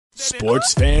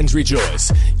Sports fans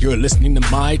rejoice. You're listening to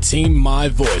My Team, My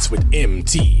Voice with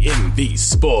MTMV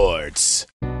Sports.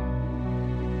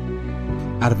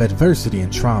 Out of adversity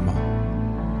and trauma,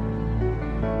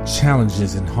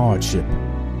 challenges and hardship,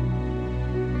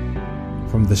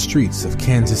 from the streets of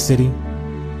Kansas City,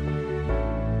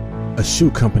 a shoe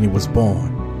company was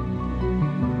born.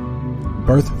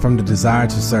 Birthed from the desire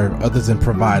to serve others and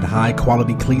provide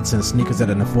high-quality cleats and sneakers at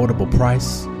an affordable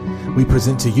price, we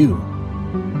present to you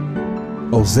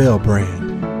Ozell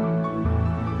Brand.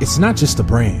 It's not just a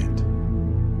brand,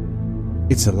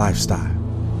 it's a lifestyle.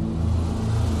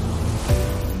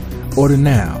 Order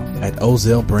now at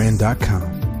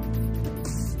ozellbrand.com.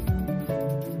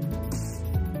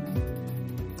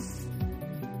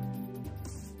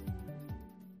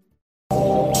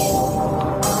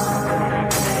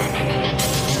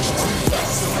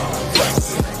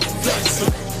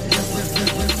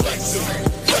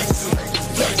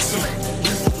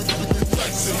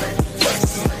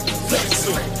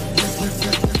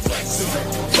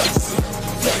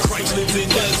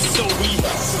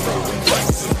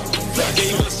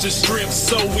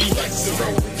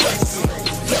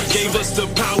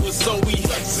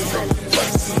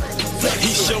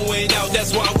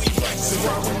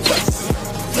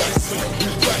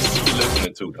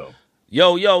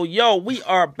 Yo, we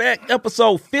are back,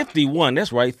 episode 51.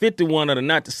 That's right, 51 of the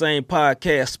Not the Same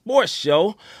Podcast Sports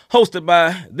Show, hosted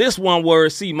by this one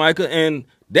word, C. Micah, and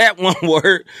that one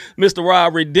word, Mr.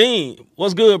 Rob Redeem.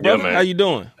 What's good, brother? Yeah, how you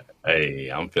doing? Hey,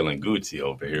 I'm feeling Gucci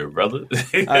over here, brother.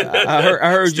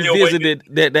 I heard you visited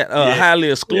that highly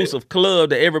exclusive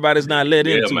club that everybody's not let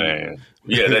into. Yeah, man.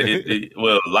 Yeah,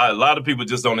 well, a lot of people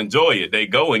just don't enjoy it. They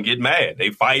go and get mad.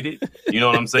 They fight it. You know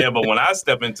what I'm saying? But when I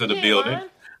step into the building,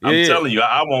 I'm telling you,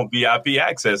 I want VIP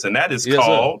access, and that is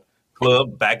called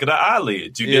Club Back of the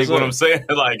Eyelids. You dig what I'm saying?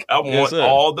 Like, I want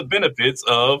all the benefits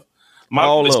of my...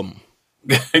 All of them.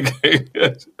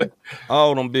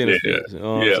 All them benefits. Yeah, you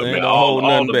know what I'm saying? Man,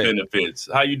 all the benefits.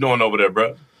 How you doing over there,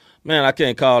 bro? Man, I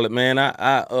can't call it, man.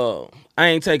 I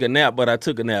ain't take a nap, but I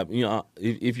took a nap. You know,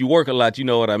 if you work a lot, you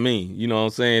know what I mean. You know what I'm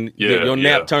saying? Your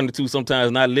nap turned into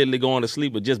sometimes not literally going to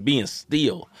sleep, but just being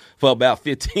still for about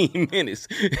 15 minutes.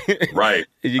 Right.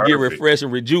 You get refreshed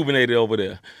and rejuvenated over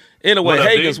there. Anyway,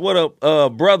 Hagens, what up,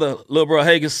 brother? Little bro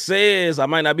Hagens says, I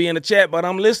might not be in the chat, but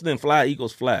I'm listening. Fly,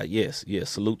 Eagles, fly. Yes,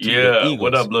 salute to the Eagles.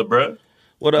 What up, little bro?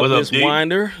 What up, Miss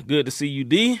Winder? Good to see you,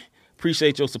 D.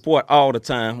 Appreciate your support all the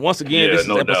time. Once again, this is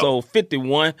episode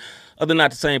 51 of the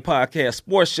Not the Same Podcast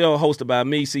Sports Show, hosted by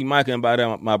me, C. Micah, and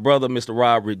by my brother, Mr.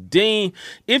 Rob Redeem.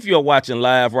 If you're watching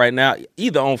live right now,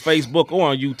 either on Facebook or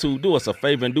on YouTube, do us a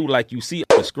favor and do like you see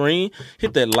on the screen.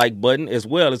 Hit that like button as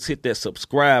well as hit that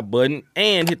subscribe button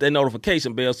and hit that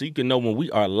notification bell so you can know when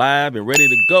we are live and ready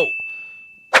to go.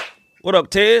 What up,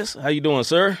 Tez? How you doing,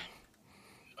 sir?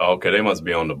 Okay, they must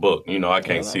be on the book. You know, I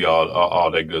can't see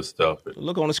all that good stuff.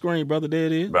 Look on the screen, brother. There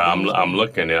it is. Bro, I'm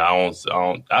looking at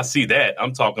it. I see that.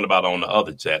 I'm talking about on the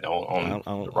other chat on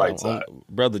the right side.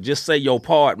 Brother, just say your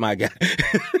part, my guy.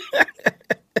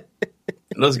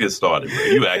 Let's get started, bro.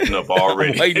 You acting up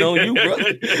already. I'm waiting on you,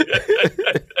 brother.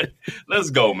 Let's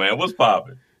go, man. What's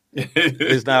popping?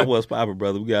 It's not what's popping,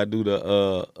 brother. We gotta do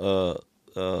the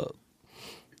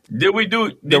Did we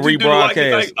do the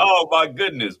rebroadcast? Oh my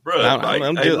goodness, bro!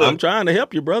 I'm trying to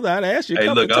help you, brother. I'd ask you.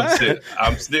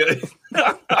 I'm still.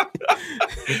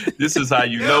 This is how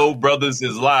you know brothers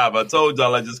is live. I told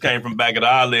y'all I just came from Back of the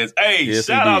Eyelids. Hey,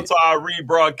 shout out to our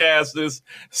rebroadcasters,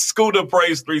 Scooter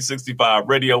Praise 365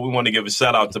 Radio. We want to give a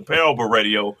shout out to Parable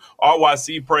Radio,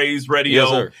 RYC Praise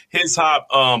Radio, His Hop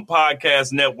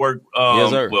Podcast Network.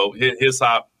 Well, His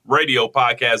Hop Radio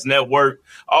Podcast Network.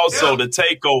 Also, The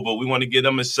Takeover. We want to give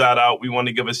them a shout out. We want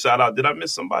to give a shout out. Did I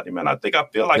miss somebody, man? I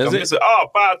feel like I'm missing.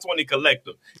 520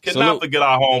 Collective. Cannot forget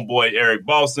our homeboy, Eric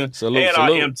Boston, and our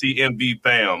MTMV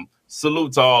fam.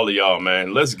 Salute to all of y'all,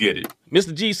 man. Let's get it.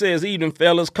 Mr. G says, evening,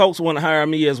 fellas. Coach want to hire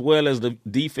me as well as the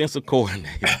defensive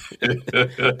coordinator.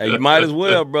 Hey, you might as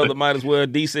well, brother. Might as well.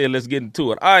 D said, let's get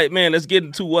into it. All right, man. Let's get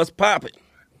into what's popping.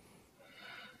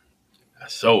 I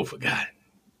so forgot.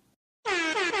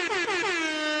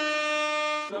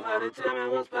 Somebody tell me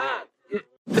what's popping.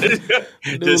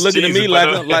 Dude looking at me like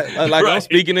I'm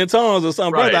speaking in tongues or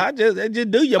something, brother. I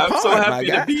just do your part. I'm so happy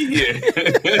to be here.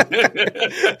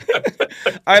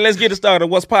 All right, let's get it started.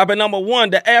 What's popping? Number one,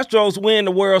 the Astros win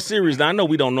the World Series. Now, I know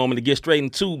we don't normally get straight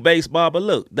into baseball, but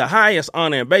look, the highest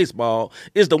honor in baseball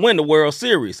is to win the World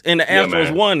Series, and the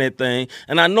Astros won that thing.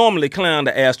 And I normally clown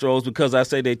the Astros because I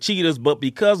say they're cheaters, but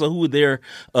because of who their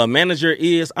manager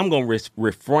is, I'm gonna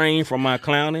refrain from my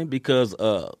clowning because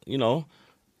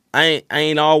I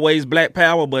ain't always Black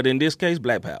Power, but in this case,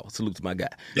 Black Power. Salute to my guy.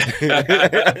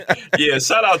 Yeah,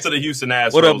 shout out to the Houston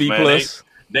Astros. What up, B+? Man.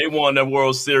 They won the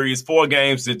World Series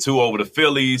 4-2 over the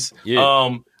Phillies.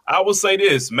 Yeah. I will say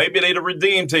this. Maybe they the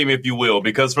redeem team, if you will,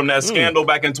 because from that scandal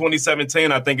back in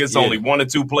 2017, I think it's only 1 or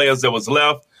 2 players that was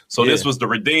left. So this was the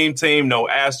redeem team, no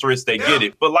asterisk, they get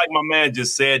it. But like my man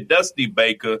just said, Dusty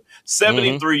Baker,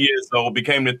 73 years old,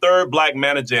 became the 3rd Black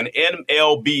manager in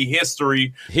MLB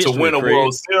history to win a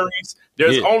World Series.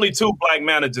 There's only 2 Black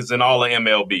managers in all of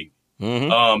MLB.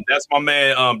 That's my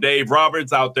man Dave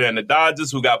Roberts out there in the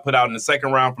Dodgers, who got put out in the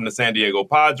 2nd round from the San Diego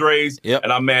Padres.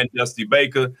 And our man Dusty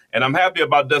Baker. And I'm happy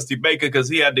about Dusty Baker because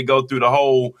he had to go through the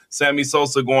whole Sammy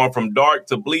Sosa going from dark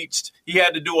to bleached. He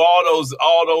had to do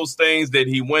all those things that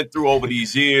he went through over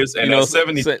these years. And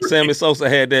Sammy Sosa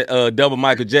had that double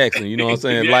Michael Jackson. You know what I'm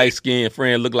saying? Light skinned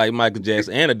friend looked like Michael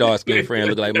Jackson, and a dark skinned friend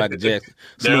looked like Michael Jackson.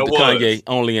 Salute to Kanye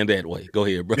only in that way. Go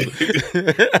ahead, brother.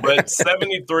 But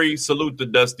 73, salute to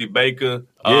Dusty Baker.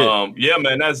 Yeah,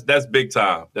 man, that's big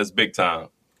time. That's big time.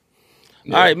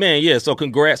 Yeah. All right, man. Yeah, so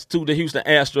congrats to the Houston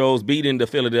Astros beating the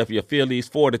Philadelphia Phillies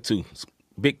 4-2.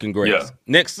 Big congrats. Yeah.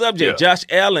 Next subject, Josh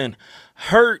Allen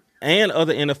hurt and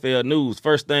other NFL news.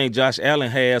 First thing, Josh Allen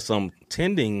has some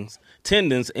tendons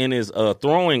in his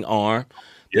throwing arm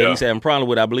that he's having problem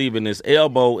with, I believe, in his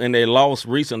elbow, and they lost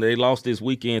recently. They lost this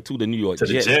weekend to the New York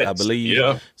Jets, I believe.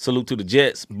 Yeah. Salute to the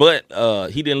Jets. But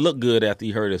he didn't look good after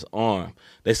he hurt his arm.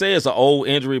 They say it's an old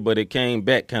injury, but it came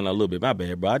back kind of a little bit. My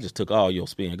bad, bro. I just took all your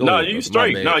spin. Go ahead, you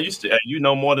straight. No, you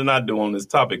know more than I do on this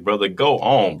topic, brother. Go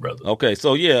on, brother. Okay,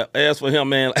 so as for him,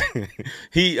 man,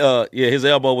 his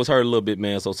elbow was hurt a little bit,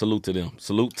 man. So salute to them.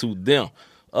 Salute to them.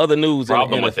 Other news in the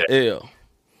NFL.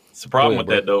 It's a problem with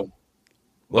that, though.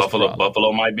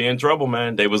 Buffalo might be in trouble,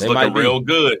 man. They was looking real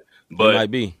good, but they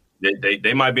might be.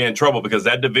 They might be in trouble because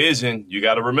that division, you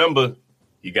got to remember,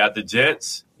 you got the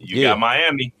Jets, you got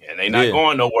Miami, and they not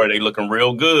going nowhere. They looking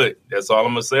real good. That's all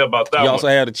I'm gonna say about that. You also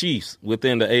have the Chiefs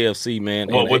within the AFC, man.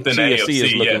 Well, within the AFC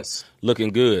is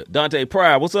looking good. Dante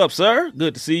Pryor, what's up, sir?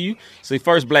 Good to see you. See,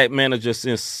 first Black manager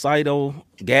since Cito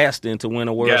Gaston to win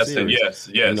a World Series.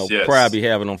 Yes. Pryor be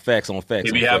having them facts on facts.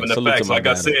 He be having the facts. Like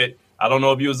I said, I don't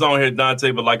know if you was on here, Dante,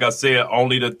 but like I said,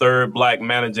 only the 3rd Black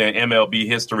manager in MLB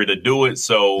history to do it.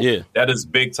 So that is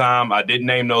big time. I didn't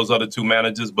name those other 2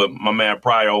 managers, but my man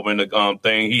Pryor over in the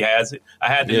thing, he has it. I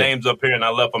had the names up here and I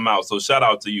left them out. So shout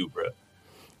out to you, bro.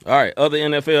 All right, other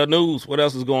NFL news. What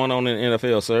else is going on in the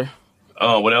NFL, sir?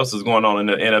 What else is going on in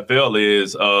the NFL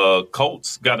is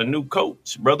Colts got a new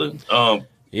coach, brother.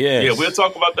 Yeah, we'll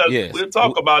talk about that. Yes. We'll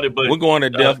talk about it, but we're going to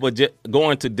depth. But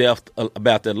going to depth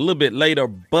about that a little bit later.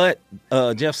 But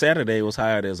Jeff Saturday was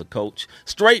hired as a coach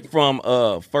straight from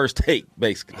First Take,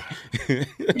 basically.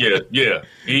 yeah.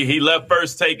 He left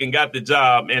First Take and got the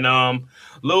job. And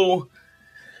Lou,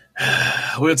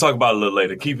 we'll talk about it a little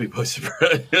later. Keep it pushing,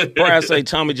 bro. Brian say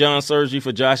Tommy John surgery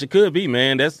for Josh. It could be,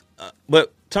 man.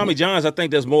 But Tommy John's, I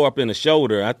think that's more up in the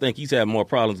shoulder. I think he's had more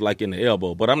problems like in the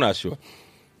elbow, but I'm not sure.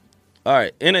 All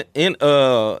right, in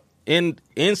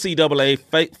NCAA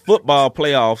football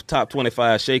playoff top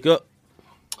 25 shakeup.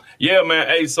 Yeah, man.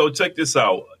 Hey, so check this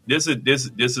out. This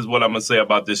is what I'm gonna say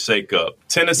about this shakeup.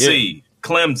 Tennessee,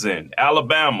 Clemson,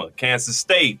 Alabama, Kansas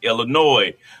State,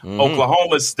 Illinois,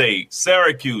 Oklahoma State,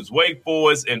 Syracuse, Wake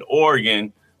Forest, and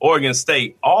Oregon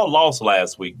State all lost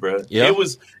last week, bro. Yep.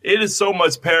 It is so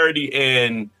much parity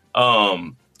in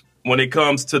when it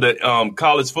comes to the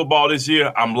college football this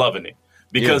year. I'm loving it.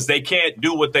 Because they can't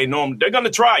do what they normally. They're gonna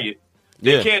try it.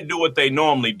 They can't do what they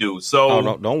normally do.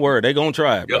 So don't worry, they're gonna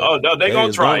try it. Bro. They're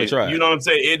gonna try it. You know what I'm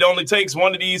saying? It only takes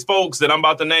one of these folks that I'm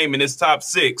about to name in this top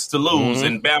 6 to lose,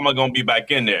 and Bama gonna be back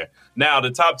in there. Now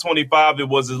the top 25, it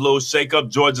was a little shakeup.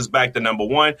 Georgia's back to number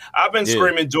 1. I've been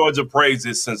screaming Georgia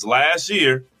praises since last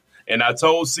year, and I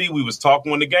told C we was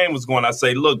talking when the game was going. I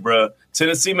say, look, bro,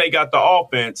 Tennessee may got the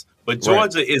offense, but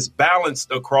Georgia is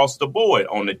balanced across the board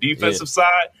on the defensive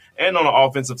side and on the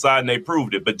offensive side, and they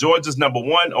proved it. But Georgia's number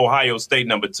 1, Ohio State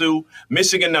number 2,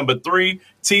 Michigan number 3,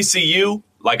 TCU.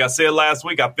 Like I said last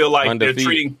week, I feel like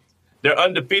they're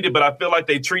undefeated, but I feel like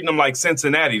they're treating them like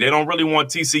Cincinnati. They don't really want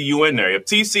TCU in there. If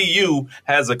TCU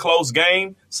has a close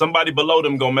game, somebody below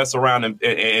them gonna mess around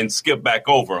and skip back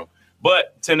over them.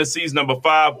 But Tennessee's number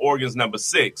 5, Oregon's number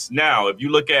 6. Now, if you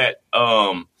look at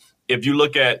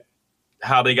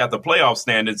how they got the playoff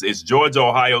standards, it's Georgia,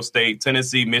 Ohio State,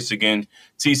 Tennessee, Michigan,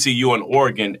 TCU, and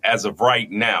Oregon as of right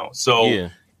now. So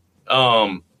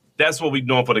that's what we're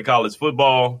doing for the college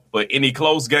football. But any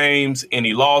close games,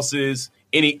 any losses,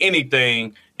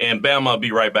 anything, and Bama will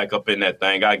be right back up in that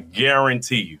thing. I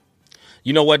guarantee you.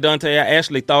 You know what, Dante? I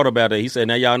actually thought about it. He said,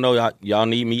 now y'all know y'all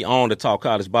need me on to talk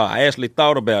college ball. I actually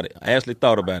thought about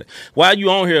it. While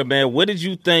you on here, man, what do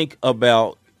you think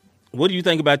about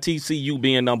TCU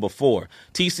being number 4?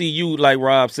 TCU, like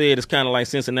Rob said, is kind of like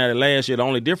Cincinnati last year. The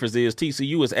only difference is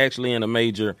TCU is actually in a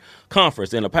major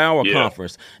conference, in a power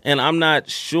conference. And I'm not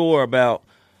sure about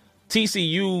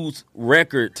TCU's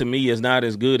record. To me, is not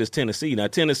as good as Tennessee. Now,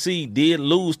 Tennessee did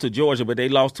lose to Georgia, but they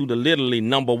lost to the literally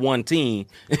number 1 team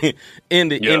in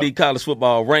the college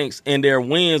football ranks. And their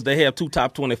wins, they have 2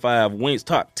 top 25 wins,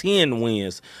 top 10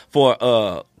 wins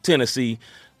for Tennessee.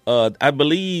 I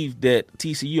believe that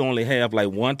TCU only have like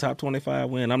 1 top 25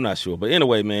 win. I'm not sure. But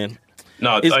anyway, man,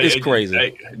 it's crazy.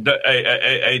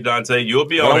 Hey, Dante, you'll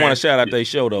be on. I want to shout out their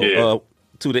show, though,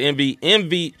 to the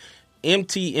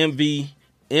MTMV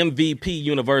MVP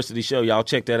University show. Y'all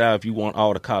check that out if you want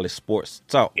all the college sports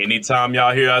talk. Anytime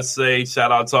y'all hear us say shout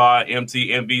out to our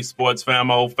MTMV Sports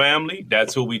family,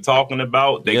 that's who we talking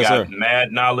about. They got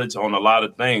mad knowledge on a lot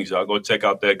of things. Y'all go check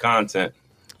out their content.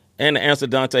 And to answer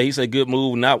Dante, he said good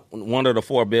move, not one of the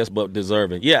 4 best, but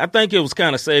deserving. Yeah, I think it was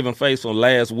kind of saving face from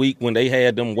last week when they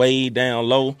had them way down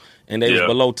low and they was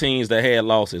below teams that had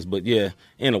losses. But yeah,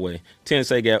 anyway,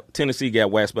 Tennessee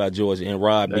got waxed by Georgia, and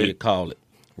Rob did call it.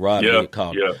 All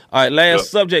right, last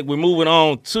subject. We're moving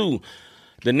on to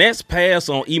the Nets pass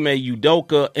on Ime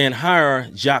Udoka and hire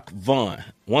Jacques Vaughn.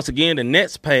 Once again, the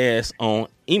Nets pass on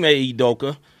Ime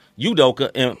Udoka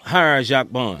and hire Jacques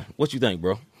Vaughn. What you think,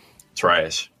 bro?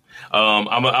 Trash. I'm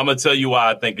gonna tell you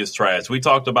why I think it's trash. We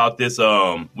talked about this.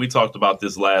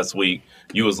 Last week.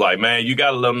 You was like, man, you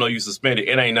gotta let them know you suspended.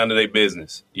 It ain't none of their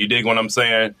business. You dig what I'm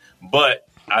saying? But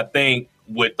I think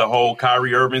with the whole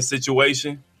Kyrie Irving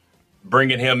situation,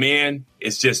 bringing him in,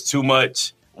 it's just too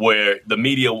much. Where the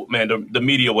media, man, the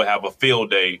media would have a field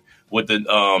day with the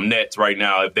Nets right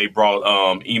now if they brought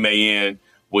Ime in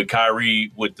with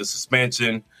Kyrie with the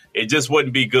suspension. It just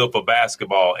wouldn't be good for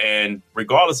basketball. And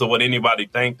regardless of what anybody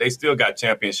think, they still got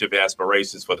championship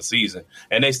aspirations for the season,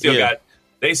 and they still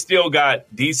got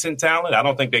decent talent. I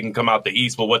don't think they can come out the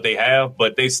East with what they have,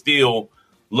 but they still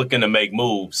looking to make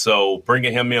moves. So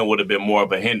bringing him in would have been more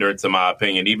of a hindrance, in my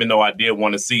opinion, even though I did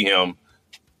want to see him,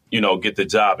 get the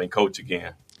job and coach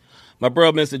again. My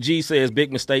bro, Mr. G, says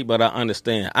big mistake, but I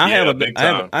understand. I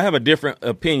have a different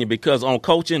opinion because on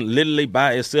coaching, literally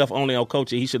by itself, only on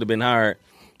coaching, he should have been hired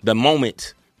the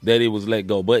moment that it was let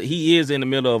go. But he is in the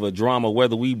middle of a drama,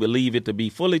 whether we believe it to be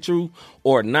fully true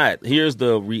or not. Here's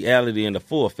the reality and the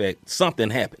full effect.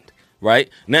 Something happened, right?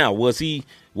 Now, was it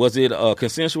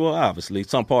consensual? Obviously,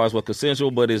 some parts were consensual,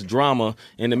 but it's drama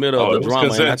in the middle of the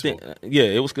drama. And I think,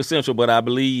 it was consensual, but I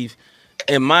believe,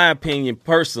 in my opinion,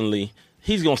 personally,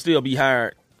 he's going to still be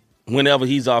hired whenever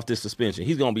he's off this suspension.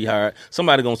 He's going to be hired.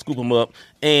 Somebody going to scoop him up,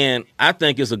 and I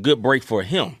think it's a good break for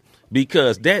him.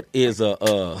 Because that is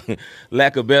a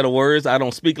lack of better words. I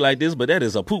don't speak like this, but that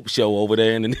is a poop show over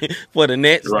there. And for the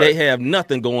Nets, They have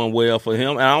nothing going well for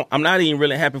him. And I'm not even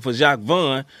really happy for Jacques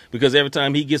Vaughn because every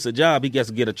time he gets a job, he gets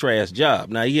to get a trash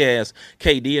job. Now, he has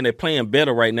KD, and they're playing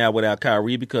better right now without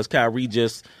Kyrie because Kyrie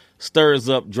just stirs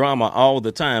up drama all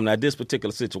the time. Now, this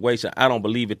particular situation, I don't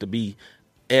believe it to be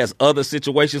as other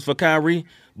situations for Kyrie,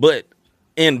 but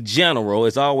in general,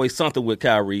 it's always something with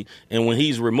Kyrie, and when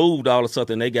he's removed, all of a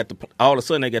sudden they got to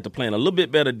playing a little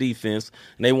bit better defense,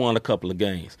 and they won a couple of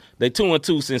games. They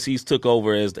 2-2 since he's took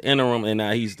over as the interim, and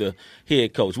now he's the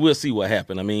head coach. We'll see what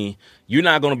happens. I mean, you're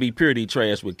not going to be purity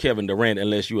trash with Kevin Durant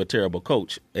unless you're a terrible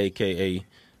coach, a.k.a.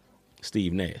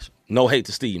 Steve Nash. No hate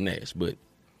to Steve Nash, but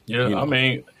I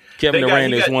mean, Kevin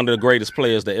Durant is one of the greatest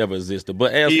players that ever existed.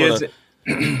 But as for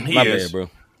my bad, bro.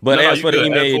 But as for the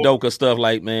Ime Udoka stuff,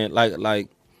 like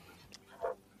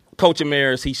Coach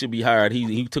Amaris, he should be hired.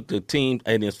 He took the team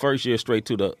in his first year straight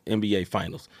to the NBA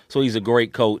Finals. So he's a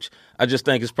great coach. I just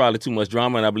think it's probably too much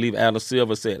drama, and I believe Adam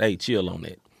Silver said, hey, chill on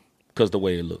that because the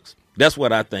way it looks. That's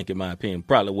what I think, in my opinion,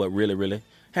 probably what really, really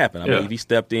happened. I believe he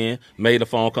stepped in, made a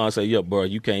phone call and said, yeah, bro,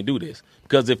 you can't do this.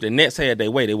 Because if the Nets had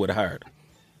their way, they would have hired him.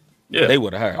 Yeah. They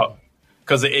would have hired him.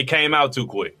 Because it came out too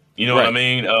quick. You know what I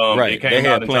mean? Right. They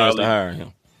had plans to hire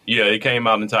him. Yeah, it came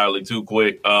out entirely too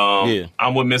quick.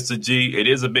 I'm with Mr. G. It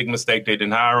is a big mistake they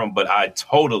didn't hire him, but I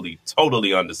totally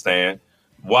understand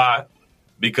why.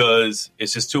 Because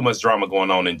it's just too much drama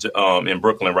going on in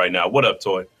Brooklyn right now. What up,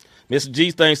 Toy? Mr.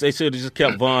 G thinks they should have just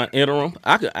kept Vaughn interim.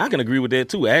 I can agree with that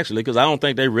too, actually, because I don't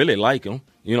think they really like him.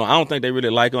 I don't think they really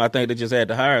like him. I think they just had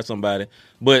to hire somebody.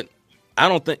 But I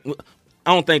don't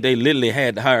think they literally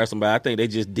had to hire somebody. I think they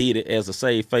just did it as a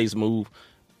save face move.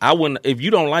 I wouldn't. If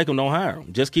you don't like them, don't hire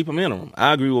them. Just keep them interim.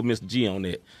 I agree with Mr. G on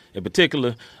that. In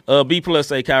particular, B+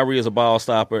 say Kyrie is a ball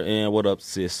stopper, and what up,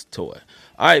 sis toy.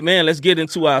 All right, man, let's get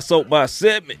into our soapbox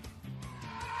segment.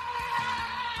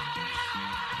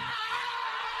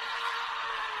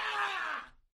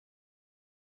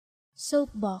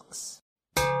 Soapbox.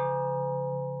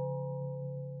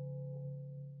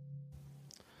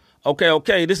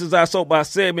 Okay. This is our soapbox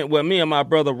segment where me and my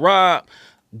brother Rob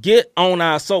get on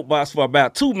our soapbox for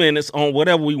about 2 minutes on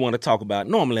whatever we want to talk about.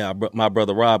 Normally, my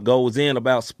brother Rob goes in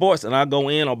about sports, and I go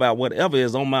in about whatever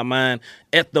is on my mind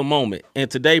at the moment. And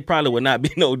today probably would not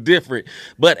be no different.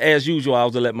 But as usual, I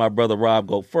was going to let my brother Rob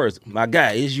go first. My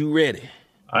guy, is you ready?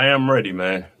 I am ready,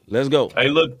 man. Let's go. Hey,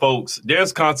 look, folks,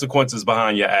 there's consequences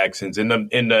behind your actions. In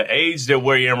the age that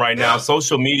we're in right now,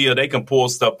 social media, they can pull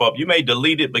stuff up. You may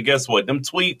delete it, but guess what? Them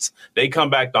tweets, they come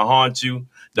back to haunt you.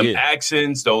 Them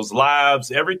actions, those lives,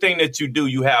 everything that you do,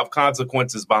 you have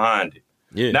consequences behind it.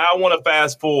 Yeah. Now I want to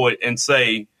fast forward and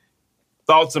say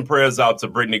thoughts and prayers out to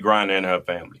Brittney Griner and her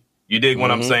family. You dig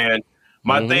what I'm saying?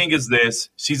 My thing is this.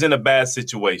 She's in a bad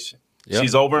situation. Yep.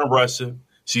 She's over in Russia.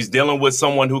 She's dealing with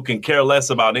someone who can care less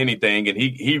about anything, and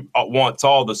he wants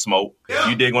all the smoke. Yeah.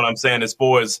 You dig what I'm saying? As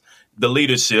far as the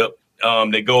leadership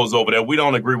that goes over there, we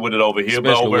don't agree with it over here,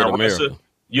 especially but over in America. Russia,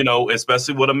 you know,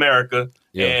 especially with America,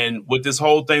 and with this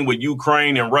whole thing with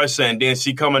Ukraine and Russia, and then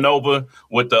she coming over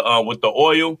with the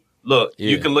oil. Look,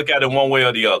 you can look at it one way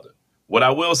or the other. What I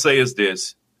will say is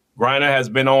this. Griner has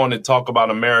been on to talk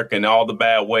about America and all the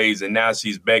bad ways, and now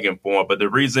she's begging for it. But the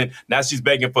reason now she's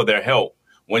begging for their help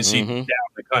when she down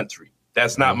the country.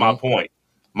 That's not my point.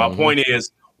 My point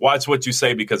is watch what you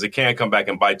say because it can come back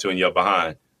and bite you in your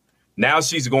behind. Now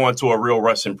she's going to a real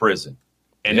Russian prison,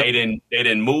 and they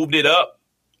didn't moved it up.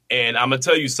 And I'm gonna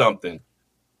tell you something.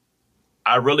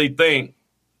 I really think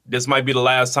this might be the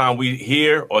last time we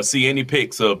hear or see any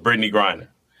pics of Brittney Griner.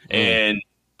 And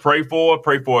pray for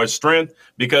her strength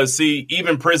because, see,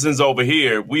 even prisons over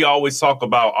here, we always talk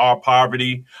about our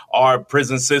poverty, our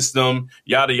prison system,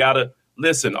 yada, yada.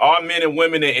 Listen, our men and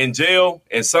women in jail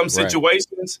in some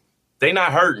situations, they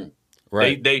not hurting.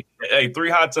 Right. They 3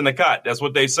 hots in the cot. That's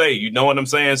what they say. You know what I'm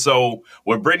saying? So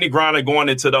with Brittney Griner going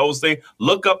into those things,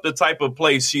 look up the type of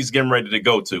place she's getting ready to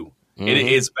go to. It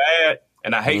is bad,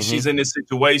 and I hate she's in this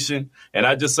situation. And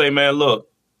I just say, man, look,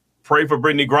 pray for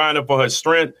Brittney Griner for her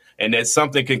strength and that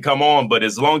something can come on. But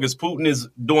as long as Putin is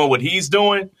doing what he's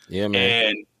doing,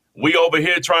 and we over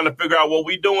here trying to figure out what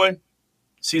we doing,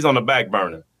 she's on the back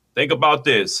burner. Think about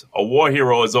this. A war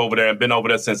hero is over there and been over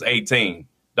there since 18.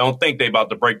 Don't think they about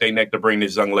to break their neck to bring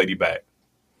this young lady back.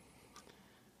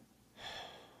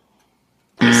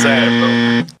 It's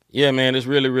sad, bro. Yeah, man, it's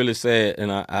really, really sad.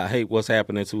 And I hate what's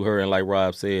happening to her. And like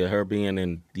Rob said, her being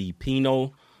in the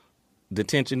penal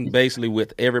detention, basically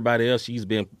with everybody else, she's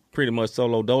been pretty much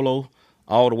solo dolo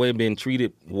all the way, been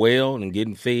treated well and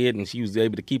getting fed. And she was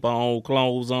able to keep her own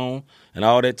clothes on and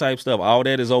all that type stuff. All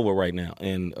that is over right now.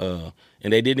 And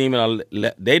they didn't even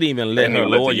let her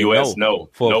lawyer know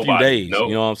for a few days. You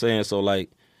know what I'm saying? So,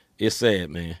 like, it's sad,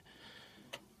 man.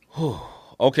 Whew.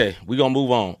 Okay, we're going to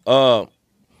move on.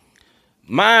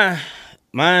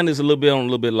 Mine is a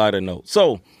little bit lighter note.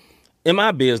 So, in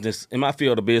my business, in my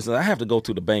field of business, I have to go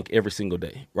to the bank every single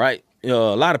day, right? A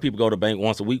lot of people go to the bank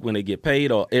once a week when they get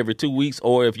paid, or every 2 weeks,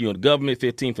 or if you're in the government,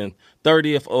 15th and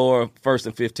 30th, or 1st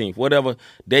and 15th. Whatever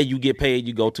day you get paid,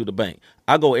 you go to the bank.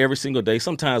 I go every single day,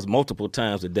 sometimes multiple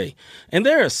times a day. And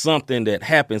there is something that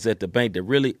happens at the bank that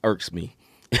really irks me.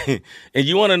 And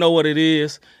you want to know what it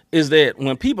is that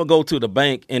when people go to the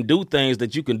bank and do things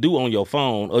that you can do on your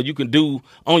phone or you can do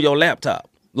on your laptop,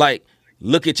 like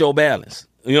look at your balance.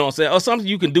 You know what I'm saying? Or something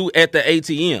you can do at the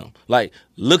ATM, like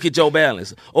look at your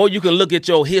balance. Or you can look at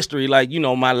your history, like, you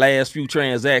know, my last few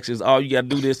transactions. All you got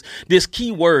to do this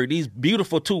key word, these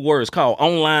beautiful 2 words called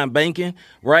online banking,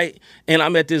 right? And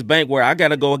I'm at this bank where I got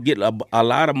to go get a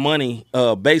lot of money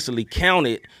basically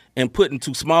counted and put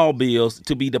into small bills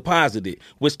to be deposited,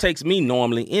 which takes me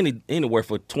normally anywhere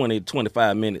for 20 to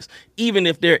 25 minutes, even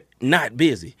if they're not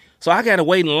busy. So I got to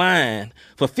wait in line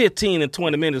for 15 and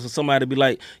 20 minutes for somebody to be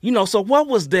like, you know, so what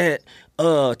was that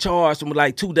charge from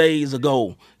like 2 days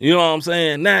ago? You know what I'm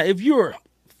saying? Now, if you're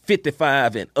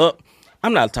 55 and up,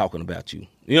 I'm not talking about you.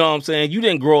 You know what I'm saying? You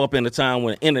didn't grow up in a time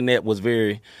when the internet was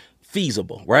very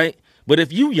feasible, right? But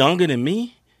if you younger than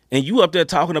me, and you up there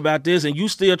talking about this, and you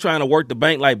still trying to work the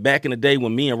bank like back in the day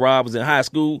when me and Rob was in high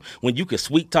school, when you could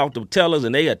sweet talk the tellers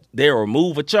and they'll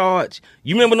remove a charge.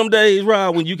 You remember them days,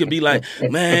 Rob, when you could be like,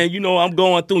 man, I'm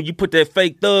going through, and you put that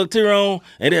fake thug tier on,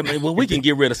 and then, man, well, we can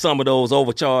get rid of some of those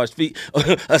overcharged fees,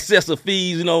 excessive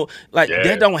fees,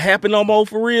 that don't happen no more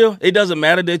for real. It doesn't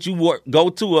matter that you go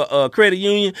to a credit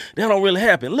union. That don't really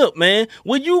happen. Look, man,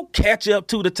 will you catch up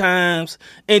to the times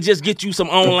and just get you some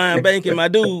online banking, my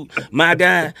dude, my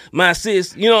guy, my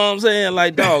sis, you know what I'm saying?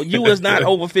 Like, dog, you is not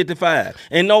over 55.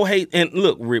 And no hate, and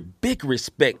look, big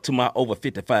respect to my over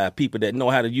 55 people that know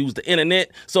how to use the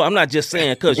internet. So I'm not just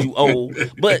saying because you old,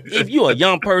 but if you're a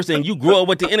young person and you grew up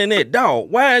with the internet, dog,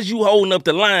 why is you holding up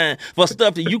the line for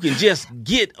stuff that you can just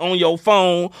get on your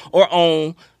phone or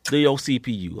on your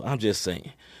CPU? I'm just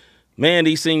saying. Man,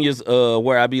 these seniors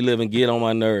where I be living get on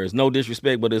my nerves. No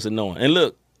disrespect, but it's annoying. And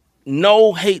look,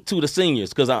 no hate to the seniors,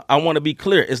 because I want to be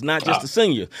clear. It's not just the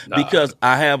seniors, because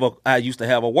I used to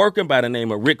have a worker by the name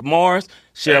of Rick Mars,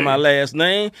 share my last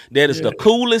name. That is the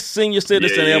coolest senior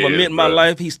citizen I ever met in my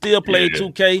life. He still played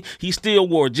 2K. He still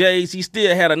wore J's. He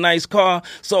still had a nice car.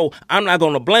 So I'm not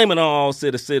going to blame it on all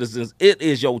citizens. It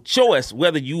is your choice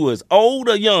whether you is old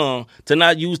or young to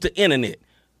not use the internet.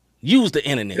 Use the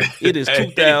internet. It is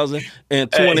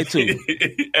 2022.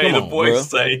 Hey, the boys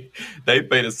say they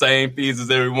pay the same fees as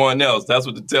everyone else. That's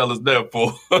what the teller's there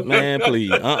for. Man,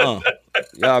 please. Y'all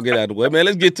get out of the way. Man,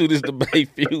 let's get to this debate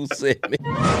fuel segment.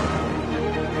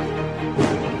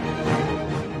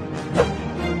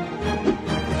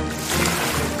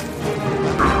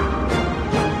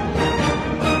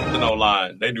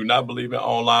 Online. They do not believe in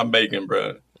online banking,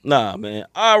 bro. Nah, man.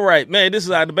 All right, man. This is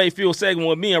our debate fuel segment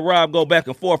where me and Rob go back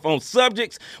and forth on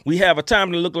subjects. We have a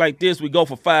time to look like this. We go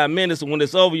for 5 minutes, and when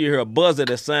it's over, you hear a buzzer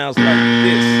that sounds like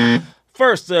this.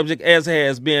 First subject, as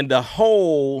has been the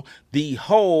whole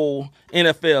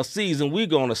NFL season, we're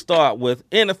going to start with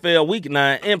NFL Week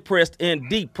 9, impressed and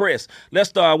depressed. Let's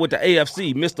start with the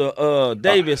AFC. Mr.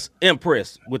 Davis,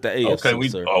 impressed with the AFC, Okay,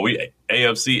 are we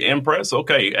AFC impressed?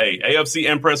 Okay, hey, AFC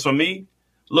impressed for me.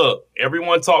 Look,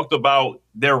 everyone talked about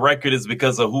their record is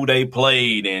because of who they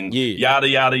played and yada,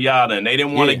 yada, yada. And they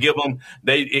didn't want to give them,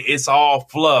 it's all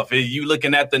fluff. You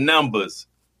looking at the numbers.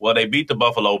 Well, they beat the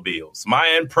Buffalo Bills.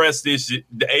 My impressed the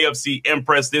AFC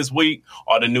impressed this week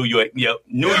are the New York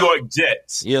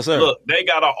Jets. Yes, sir. Look, they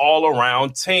got an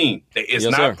all-around team. It's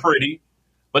not pretty.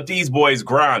 But these boys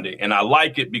grinded, and I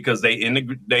like it because they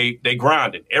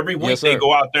grinded. Every week they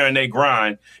go out there and they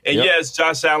grind. And yes,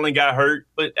 Josh Allen got hurt,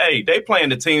 but hey, they playing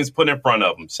the teams put in front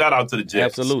of them. Shout out to the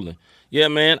Jets. Absolutely. Yeah,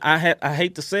 man, I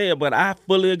hate to say it, but I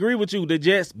fully agree with you. The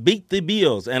Jets beat the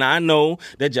Bills, and I know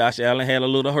that Josh Allen had a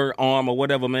little hurt arm or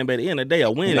whatever, man, but at the end of the day, a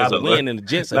win is a win, and the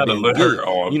Jets have been good.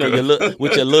 Arm,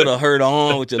 with your little hurt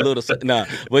arm, with your little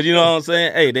 – but you know what I'm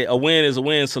saying? Hey, a win is a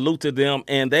win. Salute to them,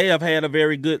 and they have had a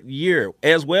very good year,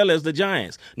 as well as the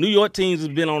Giants. New York teams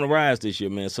have been on the rise this year,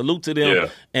 man. Salute to them,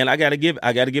 and I got to give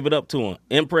it up to them.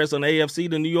 Impress on the AFC,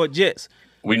 the New York Jets.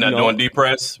 We're not doing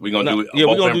depress. We're going to do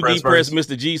we're going to do depress.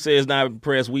 Mr. G says not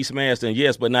impressed. We smashed them.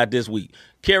 Yes, but not this week.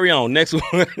 Carry on. Next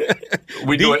one.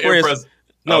 We do impress.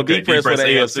 No, depress for the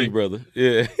AFC, brother.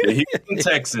 Yeah. The Houston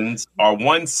Texans are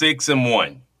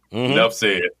 1-6-1. Enough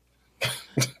said.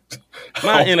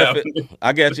 My NFL,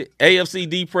 I got you. AFC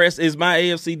depress is my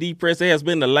AFC depress. It has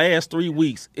been the last 3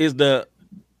 weeks. Is the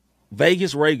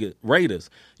Vegas Raiders.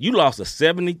 You lost a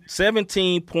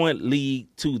 17-point lead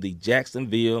to the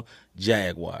Jacksonville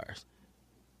Jaguars.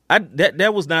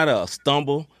 That was not a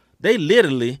stumble. They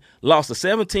literally lost a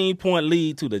 17-point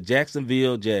lead to the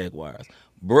Jacksonville Jaguars.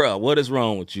 Bruh, what is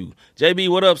wrong with you? JB,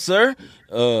 what up, sir?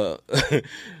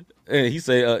 He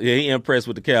say, he impressed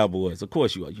with the Cowboys. Of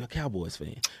course you are. You're a Cowboys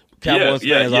fan. Cowboys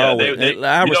fans always.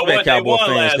 I respect Cowboys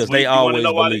fans because they always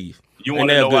believe. You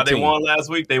want to know why they won last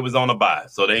week? They was on a bye,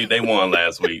 so they won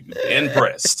last week.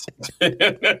 Impressed. You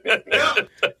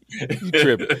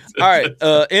tripping. All right,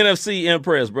 NFC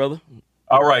impressed, brother.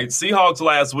 All right, Seahawks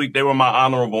last week, they were my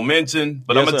honorable mention,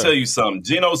 but I'm going to tell you something.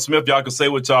 Geno Smith, y'all can say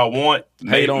what y'all want.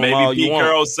 Maybe Pete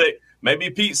Carroll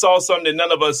maybe Pete saw something that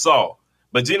none of us saw.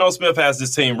 But Geno Smith has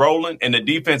this team rolling, and the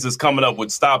defense is coming up with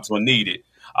stops when needed.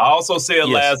 I also said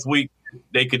last week,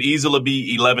 they could easily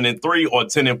be 11-3 or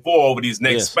 10-4 over these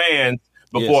next spans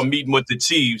before meeting with the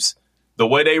Chiefs. The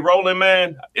way they rolling,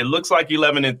 man, it looks like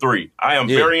 11-3. I am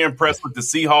very impressed with the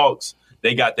Seahawks.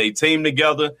 They got their team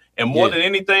together, and more than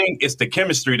anything, it's the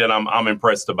chemistry that I'm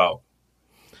impressed about.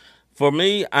 For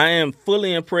me, I am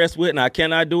fully impressed with, and I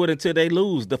cannot do it until they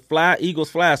lose. The Eagles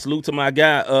fly. Salute to my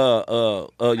guy, your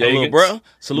little bro.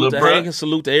 Salute to Hagen.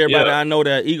 Salute to everybody I know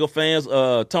that Eagle fans.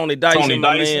 Tony Dyson,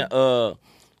 my man.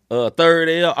 Third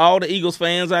L, all the Eagles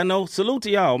fans I know, salute to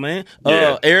y'all, man.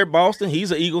 Eric Boston,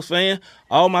 he's an Eagles fan.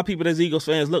 All my people that's Eagles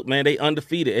fans, look, man, they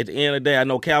undefeated. At the end of the day, I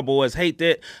know Cowboys hate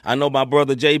that. I know my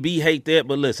brother JB hate that,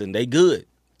 but listen, they good.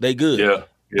 They good. Yeah.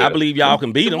 I believe y'all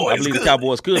can beat them. I believe the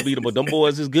Cowboys could beat them, but them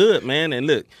boys is good, man. And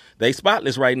look, they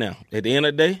spotless right now. At the end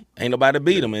of the day, ain't nobody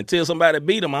beat them. Until somebody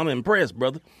beat them, I'm impressed,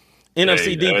 brother.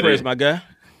 NFC depressed, my guy.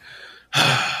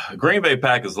 Green Bay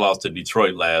Packers lost to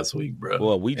Detroit last week, bro.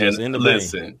 Well, we just in the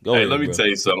listen. Go ahead, let me tell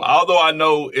you something. Although I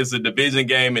know it's a division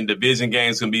game and division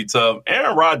games can be tough,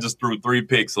 Aaron Rodgers threw 3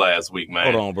 picks last week,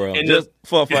 man. Hold on, bro. And just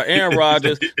for Aaron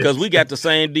Rodgers, because we got the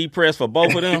same depress for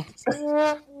both of them.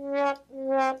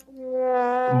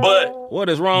 But what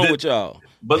is wrong with y'all?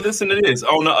 But listen to this.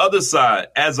 On the other side,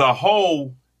 as a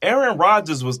whole, Aaron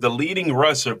Rodgers was the leading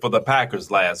rusher for the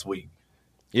Packers last week.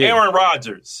 Yeah. Aaron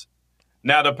Rodgers.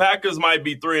 Now, the Packers might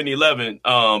be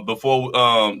 3-11 before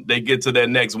they get to their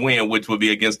next win, which would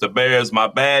be against the Bears. My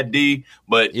bad, D.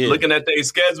 But looking at their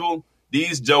schedule,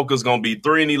 these jokers going to be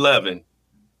 3-11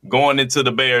 going into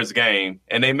the Bears game,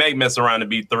 and they may mess around and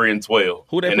be 3-12.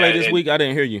 Who they play this week? I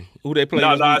didn't hear you. Who they play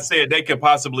this week? I said they could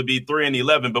possibly be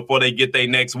 3-11 before they get their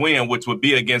next win, which would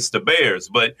be against the Bears.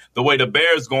 But the way the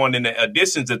Bears going in the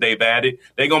additions that they've added,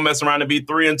 they're going to mess around and be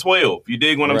 3-12. You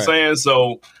dig what I'm saying?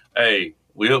 So, hey,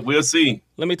 we'll see.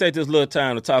 Let me take this little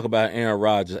time to talk about Aaron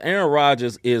Rodgers. Aaron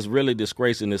Rodgers is really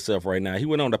disgracing himself right now. He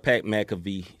went on the Pat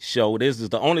McAfee show. This is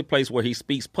the only place where he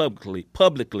speaks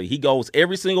publicly. He goes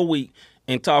every single week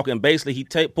and talking. Basically, he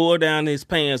pull down his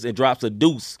pants and drops a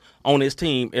deuce on his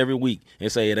team every week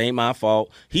and say, it ain't my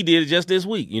fault. He did it just this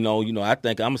week. You know, I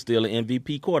think I'm still an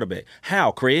MVP quarterback.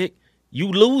 How, Craig? You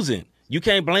losing. You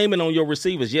can't blame it on your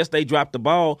receivers. Yes, they dropped the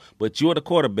ball, but you're the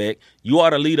quarterback. You are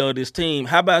the leader of this team.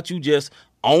 How about you just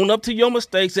own up to your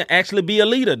mistakes and actually be a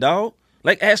leader, dog?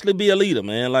 Like, actually be a leader,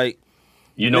 man. Like,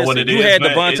 you know what it is, you had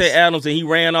Devontae Adams and he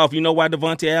ran off. You know why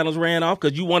Devontae Adams ran off?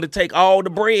 Because you wanted to take all the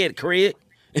bread, Craig.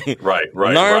 Right.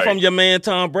 Learn from your man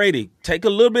Tom Brady. Take a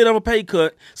little bit of a pay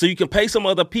cut so you can pay some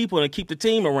other people and keep the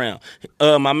team around.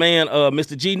 My man,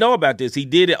 Mr. G, know about this. He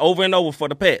did it over and over for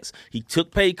the Pats. He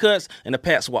took pay cuts, and the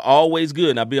Pats were always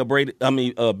good. Now,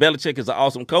 Belichick is an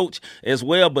awesome coach as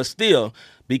well, but still,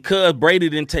 because Brady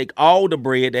didn't take all the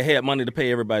bread, they had money to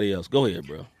pay everybody else. Go ahead,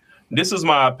 bro. This is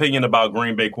my opinion about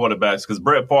Green Bay quarterbacks because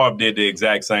Brett Favre did the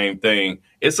exact same thing.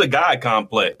 It's a God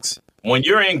complex. When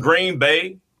you're in Green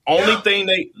Bay, only thing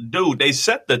they do, they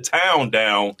shut the town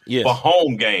down for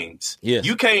home games. Yes.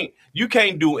 You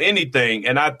can't do anything.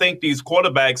 And I think these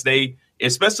quarterbacks,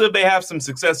 especially if they have some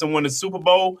success and win the Super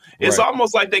Bowl, it's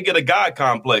almost like they get a God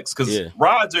complex because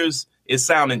Rodgers is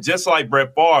sounding just like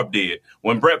Brett Favre did.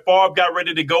 When Brett Favre got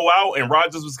ready to go out and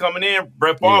Rodgers was coming in,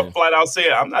 Brett Favre flat out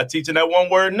said, I'm not teaching that one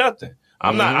word nothing.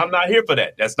 I'm not here for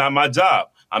that. That's not my job.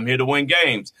 I'm here to win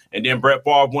games. And then Brett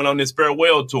Favre went on this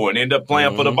farewell tour and ended up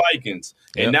playing for the Vikings.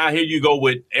 And now here you go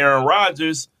with Aaron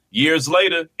Rodgers years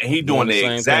later, and he doing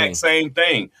the exact same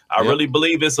thing. I really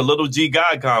believe it's a little G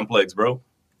God complex, bro.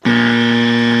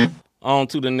 On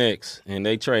to the next. And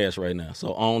they trash right now.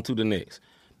 So on to the next.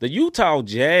 The Utah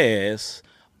Jazz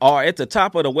are at the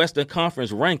top of the Western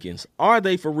Conference rankings. Are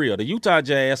they for real? The Utah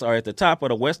Jazz are at the top of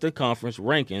the Western Conference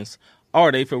rankings.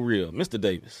 Are they for real? Mr.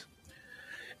 Davis.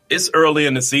 It's early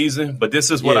in the season, but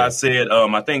this is what I said,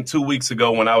 I think 2 weeks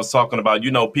ago when I was talking about,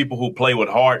 people who play with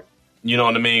heart. You know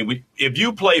what I mean? If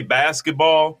you play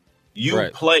basketball, you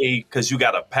play because you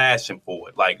got a passion for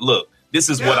it. Like, look, this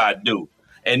is what I do.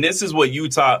 And this is what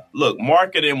Utah – look,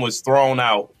 marketing was thrown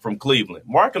out from Cleveland.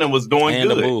 Marketing was doing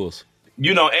good. And the Bulls.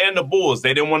 And the Bulls.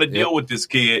 They didn't want to deal with this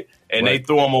kid, and they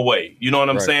threw him away. You know what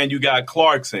I'm saying? You got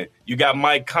Clarkson. You got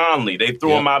Mike Conley. They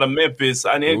threw him out of Memphis.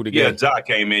 Ja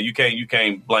came in. You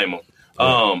can't blame him.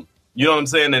 You know what I'm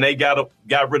saying? And they got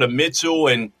rid of Mitchell,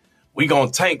 and we going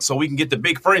to tank so we can get the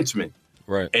big Frenchman.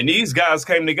 Right. And these guys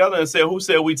came together and said, who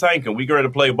said we tanking? We ready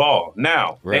to play ball.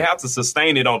 Now, they have to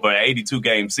sustain it over an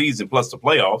 82-game season plus the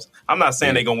playoffs. I'm not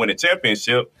saying they're going to win a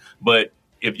championship, but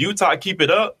if Utah keep it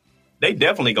up, they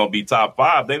definitely going to be top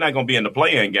 5. They're not going to be in the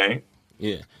play-in game.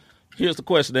 Yeah. Here's the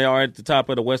question. They are at the top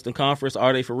of the Western Conference.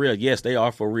 Are they for real? Yes, they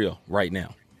are for real right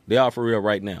now. They are for real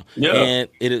right now. Yeah. And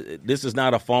this is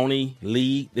not a phony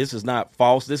league. This is not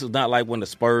false. This is not like when the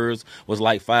Spurs was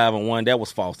like 5-1. That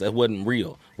was false. That wasn't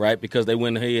real, right? Because they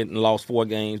went ahead and lost 4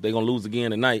 games. They're going to lose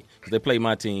again tonight because they play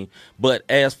my team. But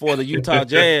as for the Utah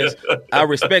Jazz, I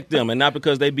respect them. And not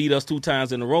because they beat us 2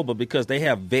 times in a row, but because they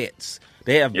have vets.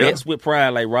 They have vets with pride,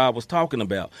 like Rob was talking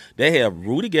about. They have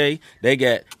Rudy Gay. They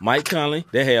got Mike Conley.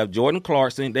 They have Jordan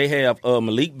Clarkson. They have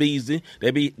Malik Beasley.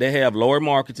 They have Lauri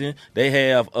Marketing. They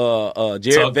have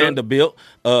Jared Vanderbilt.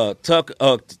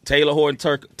 Taylor Horton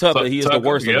Tucker. He is the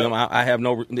worst of them. I have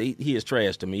no. He is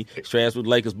trash to me. He's trash with the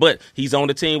Lakers, but he's on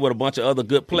the team with a bunch of other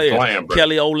good players.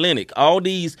 Kelly Olynyk. All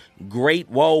these great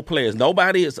role players.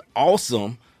 Nobody is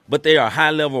awesome, but they are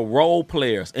high-level role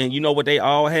players. And you know what they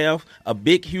all have? A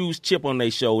big, huge chip on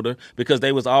their shoulder because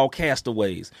they was all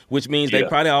castaways, which means they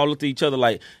probably all looked at each other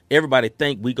like, everybody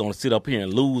think we going to sit up here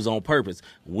and lose on purpose.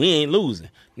 We ain't losing.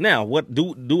 Now, what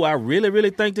do I really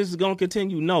think this is going to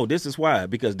continue? No, this is why.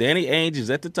 Because Danny Ainge is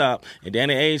at the top, and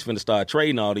Danny Ainge finna start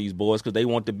trading all these boys because they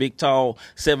want the big, tall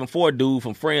 7'4" dude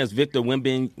from France, Victor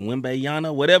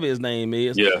Wembanyama, whatever his name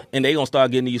is. Yeah. And they going to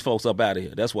start getting these folks up out of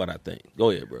here. That's what I think. Go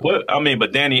ahead, bro. Well, I mean,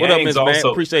 but Danny Ainge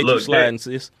also... Appreciate you sliding,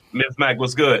 sis. Miss Mac,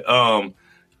 what's good?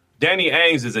 Danny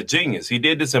Ainge is a genius. He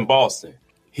did this in Boston.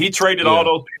 He traded all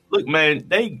those... Look, man,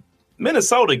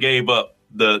 Minnesota gave up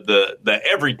the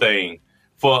everything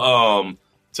for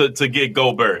to get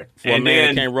Gobert. For a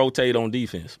man that can't rotate on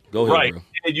defense. Go ahead, right. Bro.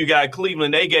 And you got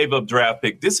Cleveland, they gave up draft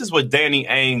pick. This is what Danny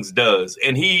Ainge does.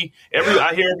 And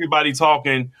I hear everybody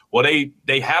talking, well,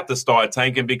 they have to start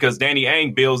tanking because Danny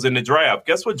Ainge builds in the draft.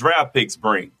 Guess what draft picks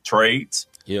bring? Trades.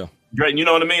 Yeah. You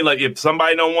know what I mean? Like if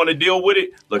somebody don't want to deal with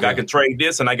it, look, I can trade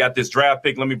this and I got this draft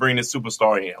pick. Let me bring this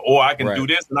superstar in. Or I can do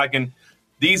this and I can.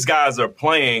 These guys are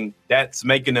playing. That's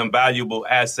making them valuable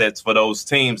assets for those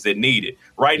teams that need it.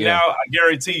 Right now, I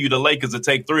guarantee you the Lakers will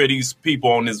take 3 of these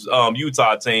people on this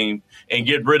Utah team and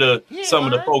get rid of some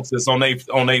of the folks that's on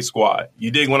their squad. You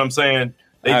dig what I'm saying?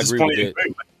 They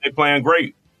playing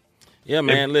great. Yeah,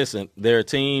 man, listen, they're a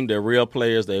team, they're real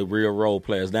players, they're real role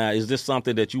players. Now, is this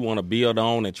something that you want to build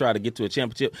on and try to get to a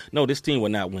championship? No, this team will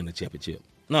not win the championship.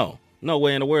 No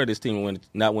way in the world this team will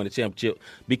not win the championship.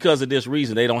 Because of this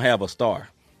reason, they don't have a star.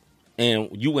 And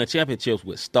you win championships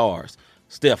with stars.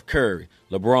 Steph Curry,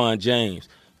 LeBron James,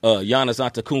 Giannis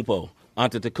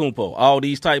Antetokounmpo, all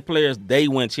these type players, they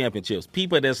win championships.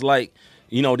 People that's like,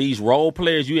 these role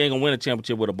players, you ain't going to win a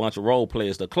championship with a bunch of role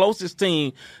players. The closest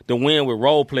team to win with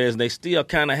role players, and they still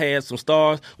kind of had some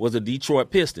stars, was the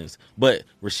Detroit Pistons. But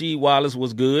Rasheed Wallace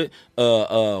was good.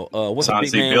 What's the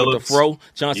big man with the fro?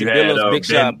 Chauncey Billups, big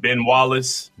shot. Ben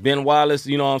Wallace.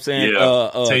 You know what I'm saying?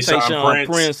 Tayshaun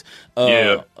Prince.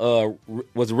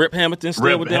 Was Rip Hamilton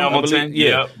still with them? Hamilton,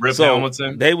 Rip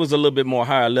Hamilton. They was a little bit more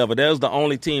higher level. That was the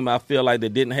only team I feel like that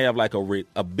didn't have like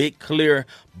a big, clear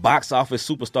box office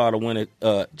superstar to win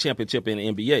a championship in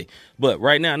the NBA. But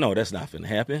right now, no, that's not going to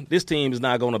happen. This team is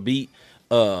not going to beat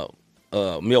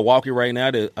Milwaukee right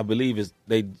now. I believe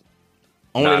they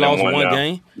only lost one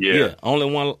game.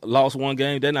 Only lost one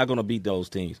game. They're not going to beat those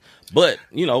teams. But,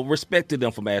 respected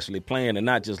them from actually playing and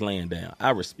not just laying down.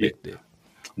 I respect it.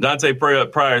 Dante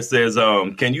Pryor says,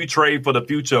 can you trade for the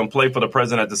future and play for the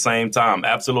present at the same time?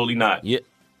 Absolutely not.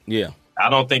 Yeah. I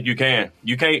don't think you can.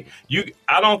 You can't.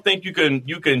 I don't think you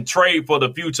can trade for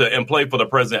the future and play for the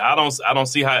present. I don't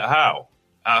see how.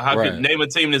 How could name a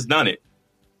team that's done it?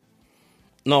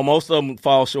 No, most of them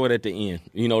fall short at the end.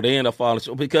 They end up falling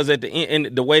short because at the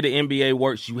end, the way the NBA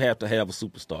works, you have to have a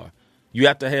superstar. You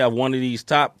have to have one of these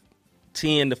top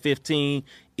 10 to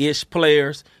 15-ish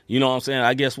players. You know what I'm saying?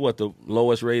 I guess the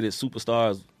lowest rated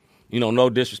superstars, no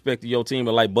disrespect to your team,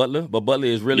 but like Butler. But Butler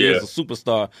is a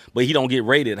superstar, but he don't get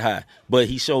rated high. But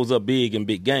he shows up big in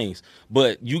big games.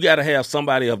 But you got to have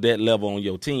somebody of that level on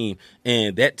your team,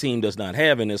 and that team does not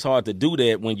have it. And it's hard to do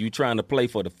that when you're trying to play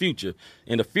for the future.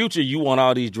 In the future, you want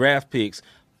all these draft picks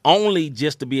only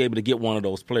just to be able to get one of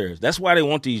those players. That's why they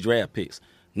want these draft picks,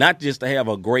 not just to have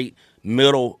a great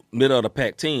middle of the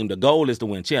pack team. The goal is to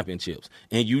win championships,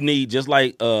 and you need, just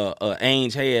like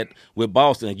Ainge had with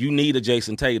Boston, you need a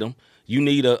Jason Tatum, you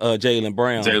need a Jaylen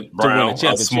Brown to win a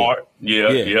championship. Smart,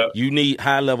 yeah. You need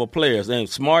high level players, and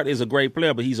Smart is a great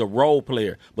player, but he's a role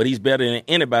player. But he's better than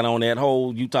anybody on that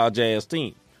whole Utah Jazz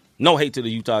team. No hate to the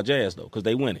Utah Jazz though, because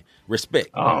they winning. Respect.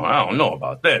 Oh, I don't know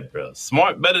about that, bro.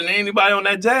 Smart better than anybody on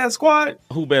that Jazz squad.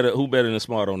 Who better than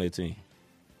Smart on their team?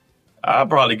 I'd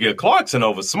probably get Clarkson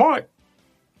over Smart.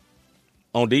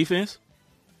 On defense?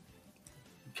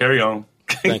 Carry on.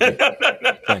 Thank you.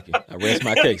 I rest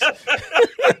my case.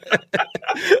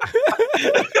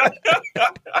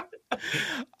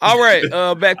 All right,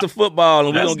 back to football,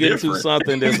 and we're going to get into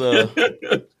something that's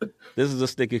this is a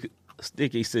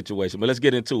sticky situation, but let's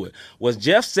get into it. Was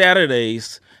Jeff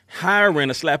Saturday's hiring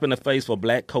a slap in the face for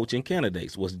black coaching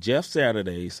candidates? Was Jeff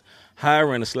Saturday's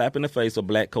hiring a slap in the face of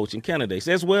black coaching candidates,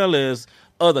 as well as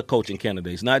other coaching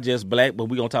candidates, not just black, but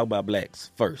we're going to talk about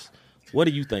blacks first. What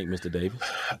do you think, Mr. Davis?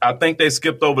 I think they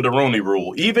skipped over the Rooney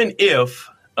Rule. Even if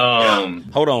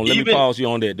hold on, let me pause you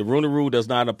on that. The Rooney Rule does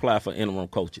not apply for interim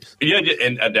coaches. Yeah,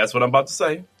 and that's what I'm about to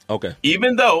say. Okay.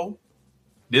 Even though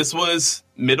this was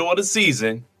middle of the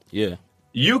season, yeah,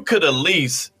 you could at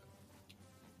least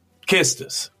kissed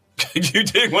us. You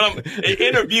dig what I'm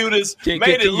interviewed us, made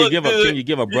it look good. Can you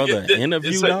give a brother an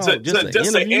interview?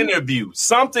 Just an interview,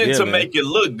 something to make it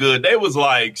look good. They was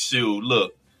like, shoot,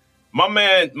 look, my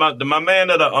man of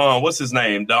the what's his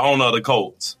name, the owner of the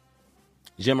Colts,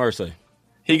 Jim Irsay.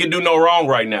 He can do no wrong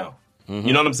right now. Mm-hmm.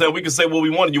 You know what I'm saying? We can say what we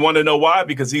want. You want to know why?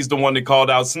 Because he's the one that called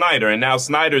out Snyder. And now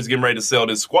Snyder is getting ready to sell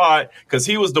this squad because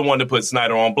he was the one that put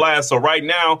Snyder on blast. So right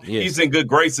now, he's in good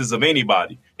graces of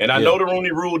anybody. And I know the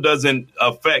Rooney Rule doesn't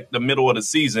affect the middle of the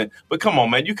season. But come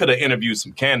on, man, you could have interviewed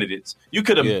some candidates. You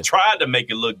could have tried to make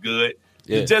it look good.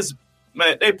 Yeah. Just,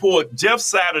 man, they pulled Jeff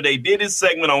Saturday, did his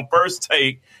segment on First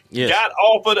Take, got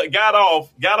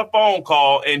a phone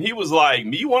call, and he was like,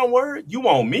 me one word? You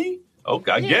want me?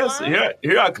 Okay, I guess.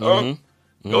 Here I come.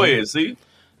 Mm-hmm. Go ahead, see?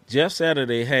 Jeff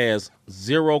Saturday has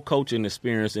zero coaching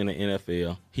experience in the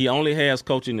NFL. He only has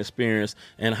coaching experience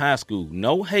in high school.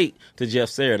 No hate to Jeff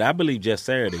Saturday. I believe Jeff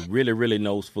Saturday really, really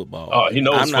knows football. Oh, he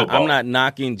knows football. I'm not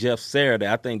knocking Jeff Saturday.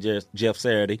 I think Jeff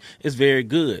Saturday is very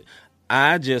good.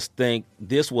 I just think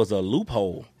this was a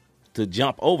loophole to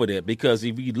jump over that because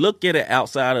if you look at it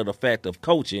outside of the fact of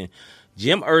coaching,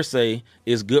 Jim Irsay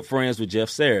is good friends with Jeff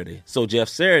Saturday. So Jeff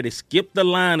Saturday skipped the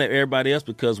line of everybody else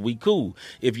because we cool.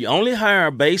 If you only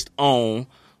hire based on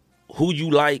who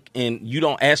you like and you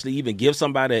don't actually even give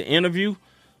somebody an interview,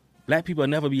 black people will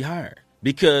never be hired.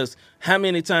 Because how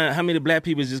many black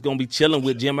people is just going to be chilling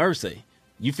with Jim Irsay?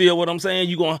 You feel what I'm saying?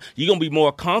 You're gonna be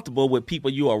more comfortable with people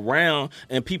you're around,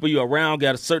 and people you're around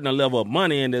got a certain level of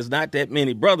money, and there's not that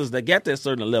many brothers that got that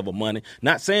certain level of money.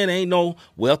 Not saying there ain't no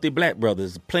wealthy black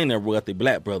brothers, plenty of wealthy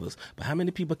black brothers, but how many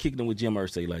people kicking it with Jim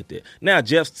Irsay like that? Now,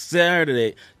 Jeff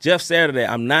Saturday,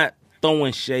 I'm not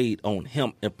throwing shade on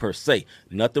him per se.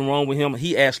 Nothing wrong with him.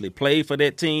 He actually played for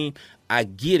that team. I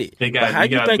get it. But how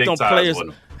you think them players?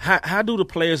 How do the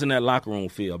players in that locker room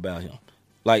feel about him?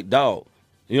 Like, dog.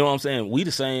 You know what I'm saying? We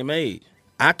the same age.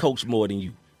 I coach more than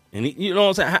you. And you know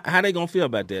what I'm saying? How they going to feel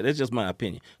about that? That's just my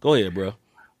opinion. Go ahead, bro.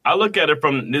 I look at it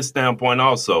from this standpoint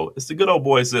also. It's the good old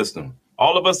boy system.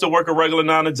 All of us that work a regular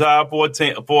 9 job for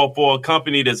a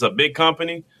company that's a big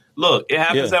company, look, it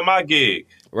happens at my gig.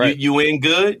 Right. You in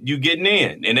good, you getting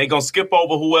in. And they going to skip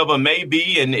over whoever may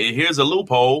be, and here's a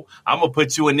loophole. I'm going to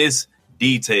put you in this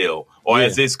detail, or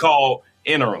as it's called,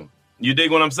 interim. You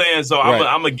dig what I'm saying? So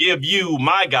I'm going to give you,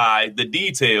 my guy, the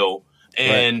detail,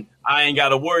 and I ain't got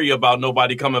to worry about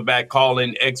nobody coming back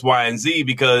calling X, Y, and Z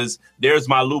because there's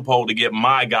my loophole to get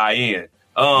my guy in.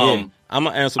 I'm going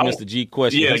to answer Mr. G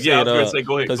question. I was going to say,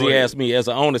 go ahead. Because he asked me, as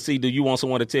an owner, do you want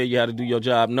someone to tell you how to do your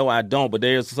job? No, I don't, but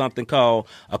there's something called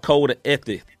a code of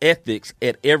ethics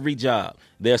at every job.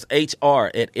 There's HR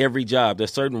at every job.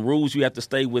 There's certain rules you have to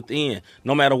stay within,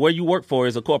 no matter where you work for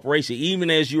as a corporation,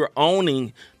 even as you're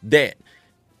owning that.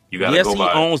 You gotta go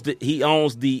by. He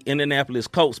owns the Indianapolis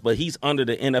Colts, but he's under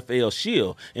the NFL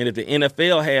shield. And if the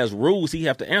NFL has rules, he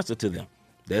have to answer to them.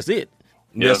 That's it.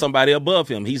 There's somebody above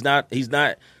him. He's not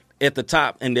at the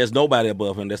top, and there's nobody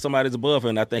above him. There's somebody's above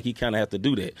him, and I think he kind of have to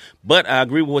do that. But I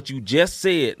agree with what you just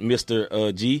said,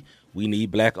 Mr. G. We need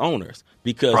black owners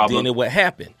because then it would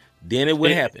happen.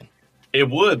 It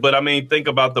would, but I mean, think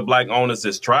about the black owners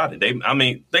that's tried it. I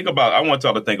want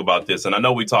y'all to think about this, and I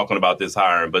know we're talking about this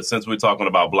hiring, but since we're talking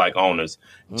about black owners,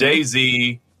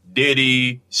 Jay-Z,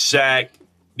 Diddy, Shaq,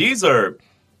 these are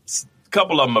a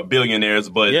couple of them are billionaires,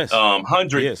 but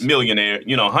millionaires,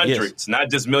 hundreds, not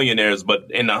just millionaires,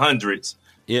 but in the hundreds.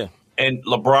 Yeah. And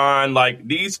LeBron, like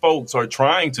these folks are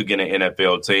trying to get an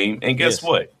NFL team, and guess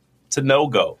what? It's a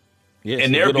no-go. Yes,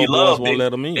 and they're beloved. Won't let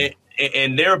them in.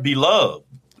 And they're beloved.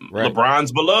 Right.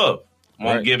 LeBron's beloved.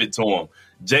 Won't give it to him.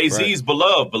 Jay-Z's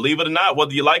beloved. Believe it or not,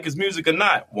 whether you like his music or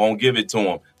not, won't give it to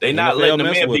him. They're not letting him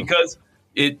in because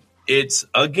it's,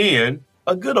 again,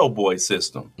 a good old boy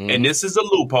system. Mm-hmm. And this is a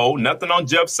loophole. Nothing on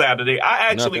Jeff Saturday.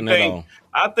 I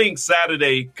think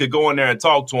Saturday could go in there and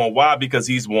talk to him. Why? Because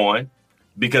he's won.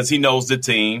 Because he knows the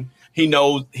team. He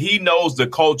knows the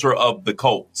culture of the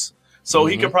Colts. So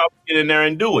he could probably get in there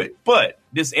and do it. But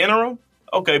this interim,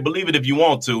 okay, believe it if you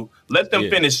want to. Let them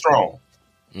finish strong.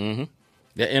 Mm-hmm.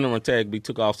 That interim tag be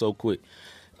took off so quick.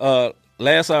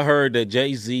 Last I heard that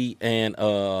Jay-Z and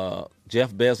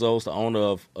Jeff Bezos, the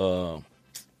owner of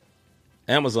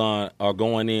Amazon, are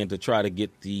going in to try to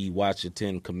get the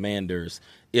Washington Commanders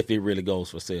if it really goes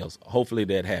for sales. Hopefully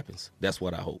that happens. That's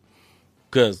what I hope.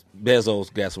 Because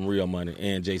Bezos got some real money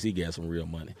and Jay-Z got some real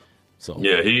money. So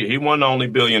yeah, he one of the only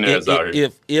billionaires out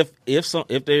here.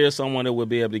 If there is someone that will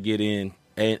be able to get into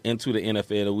the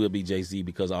NFL, it will be Jay-Z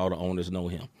because all the owners know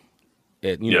him.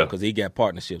 Because he got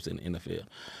partnerships in the NFL.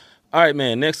 All right,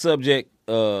 man. Next subject.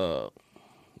 What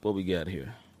we got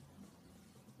here?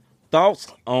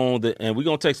 Thoughts on and we're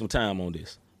gonna take some time on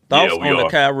this. Thoughts on the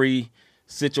Kyrie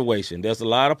situation. There's a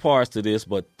lot of parts to this,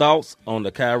 but thoughts on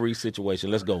the Kyrie situation.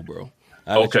 Let's go, bro.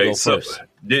 I'm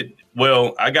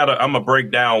gonna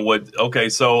break down what. Okay,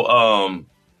 so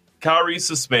Kyrie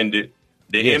suspended.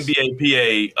 The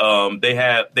NBA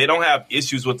PA, they don't have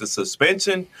issues with the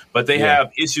suspension, but they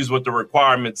have issues with the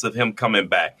requirements of him coming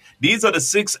back. These are the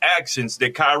 6 actions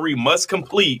that Kyrie must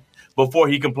complete before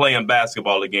he can play in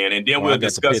basketball again, and then we'll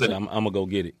discuss it. I'm gonna go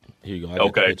get it. Here you go. I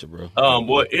got the picture, bro.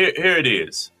 Well, here it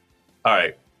is. All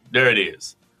right, there it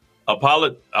is.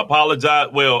 Apologize.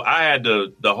 Well, I had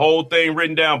the whole thing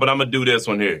written down, but I'm gonna do this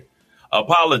one here.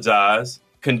 Apologize.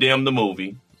 Condemn the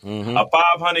movie. Mm-hmm. A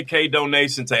 $500K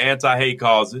donation to anti-hate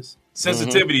causes,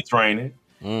 sensitivity training,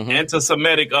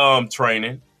 anti-Semitic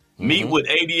training, meet with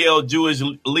ADL Jewish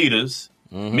leaders,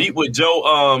 meet with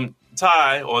Joe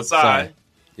Tsai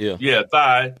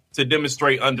to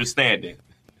demonstrate understanding.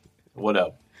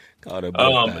 Whatever.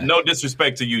 No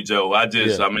disrespect to you, Joe.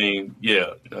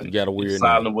 You got a weird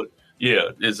silent.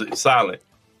 It's silent.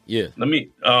 Yeah. Let me.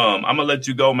 I'm gonna let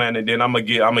you go, man, and then I'm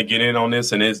gonna get in on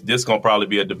this, and this gonna probably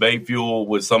be a debate fuel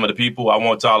with some of the people. I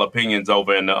want y'all opinions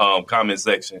over in the comment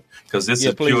section because this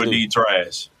is pure D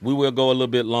trash. We will go a little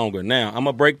bit longer. Now I'm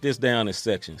gonna break this down in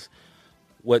sections.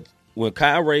 When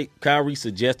Kyrie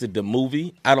suggested the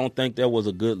movie, I don't think that was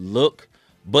a good look.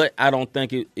 But I don't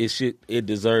think it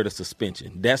deserved a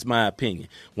suspension. That's my opinion.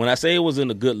 When I say it wasn't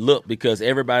a good look, because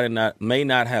everybody may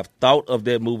not have thought of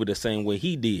that movie the same way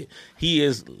he did. He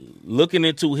is looking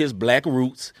into his black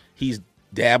roots. He's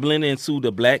dabbling into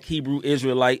the black Hebrew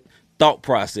Israelite thought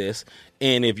process.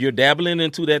 And if you're dabbling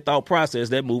into that thought process,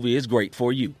 that movie is great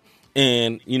for you.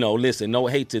 And, listen, no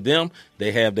hate to them.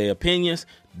 They have their opinions.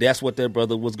 That's what their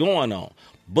brother was going on.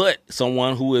 But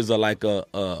someone who is not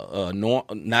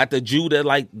the Jew that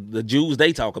like the Jews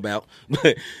they talk about,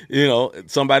 but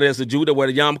somebody that's a Jew that wear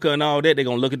the yarmulke and all that, they're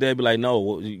gonna look at that and be like,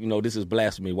 no, this is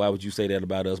blasphemy. Why would you say that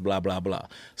about us? Blah blah blah.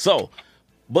 So,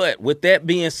 but with that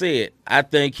being said, I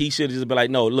think he should just be like,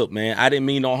 no, look, man, I didn't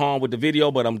mean no harm with the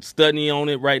video, but I'm studying on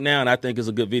it right now, and I think it's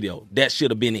a good video. That should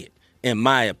have been it, in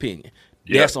my opinion.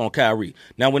 Yeah. That's on Kyrie.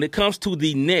 Now, when it comes to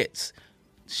the Nets,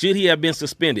 should he have been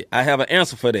suspended? I have an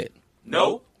answer for that.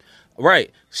 No. Right.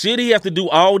 Should he have to do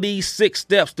all these 6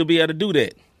 steps to be able to do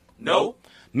that? No.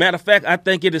 Matter of fact, I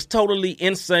think it is totally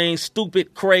insane,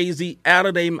 stupid, crazy, out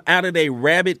of their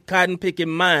rabbit cotton picking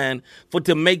mind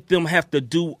to make him have to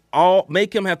do all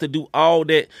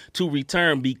that to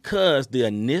return, because the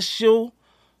initial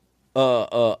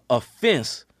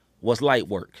offense was light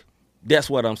work. That's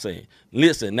what I'm saying.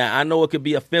 Listen, now I know it could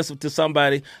be offensive to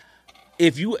somebody.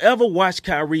 If you ever watch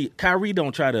Kyrie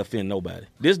don't try to offend nobody.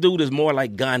 This dude is more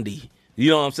like Gandhi.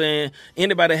 You know what I'm saying?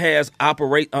 Anybody has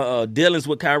dealings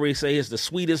with Kyrie say he's the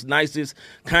sweetest, nicest,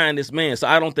 kindest man. So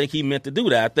I don't think he meant to do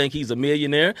that. I think he's a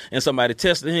millionaire, and somebody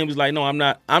tested him. He's like, no, I'm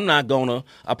not gonna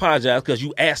apologize because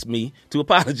you asked me to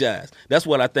apologize. That's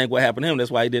what I think what happened to him.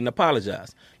 That's why he didn't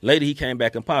apologize. Later, he came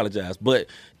back and apologized. But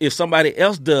if somebody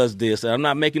else does this, and I'm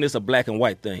not making this a black and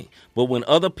white thing, but when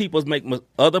other people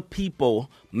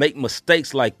make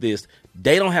mistakes like this,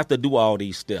 they don't have to do all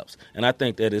these steps. And I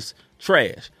think that is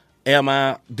trash. I'm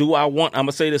going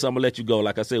to say this, I'm going to let you go.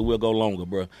 Like I said, we'll go longer,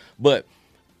 bro. But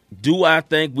do I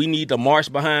think we need to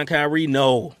march behind Kyrie?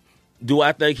 No. Do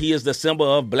I think he is the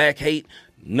symbol of black hate?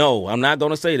 No, I'm not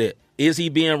going to say that. Is he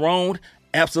being wronged?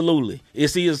 Absolutely.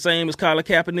 Is he the same as Colin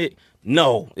Kaepernick?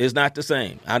 No, it's not the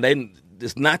same.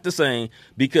 It's not the same,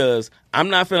 because I'm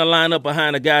not finna line up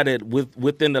behind a guy that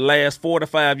within the last 4 to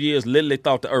 5 years literally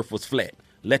thought the earth was flat.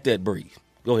 Let that breathe.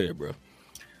 Go ahead, bro.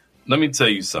 Let me tell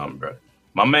you something, bro.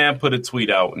 My man put a tweet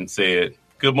out and said,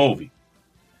 good movie.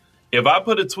 If I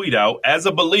put a tweet out as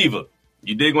a believer,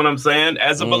 you dig what I'm saying?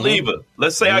 As a believer,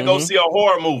 let's say I go see a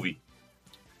horror movie.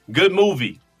 Good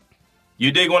movie.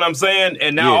 You dig what I'm saying?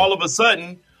 And now all of a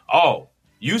sudden,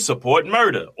 you support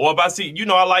murder. Or if I see,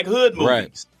 I like hood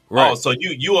movies. Right. Oh, so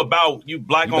you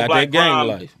black on black crime.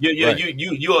 Life.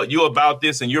 You about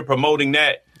this and you're promoting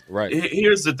that. Right.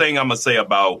 Here's the thing I'm gonna say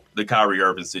about the Kyrie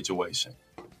Irving situation.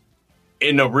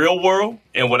 In the real world,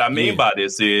 and what I mean by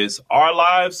this is our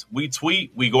lives, we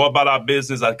tweet, we go about our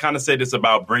business. I kind of say this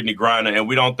about Brittany Griner, and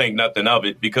we don't think nothing of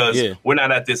it because we're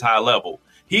not at this high level.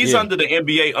 He's under the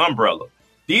NBA umbrella.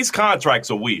 These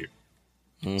contracts are weird.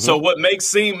 So what may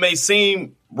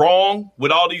seem wrong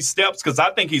with all these steps, because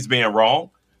I think he's being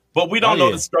wrong, but we don't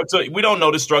know the structure. We don't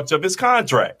know the structure of his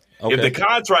contract. Okay. If the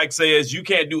contract says you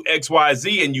can't do X, Y,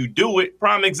 Z, and you do it,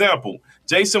 prime example,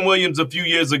 Jason Williams a few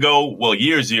years ago,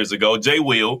 years ago, Jay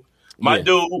Will,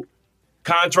 dude,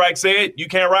 contract said you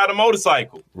can't ride a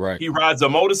motorcycle. Right. He rides a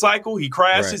motorcycle, he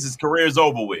crashes, his career is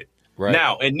over with. Right.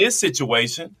 Now, in this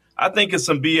situation, I think it's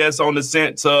some BS on the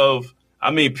sense of,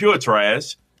 pure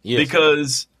trash,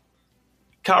 because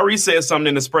Kyrie said something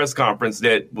in this press conference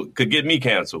that could get me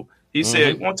canceled. He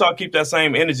said, "Won't y'all keep that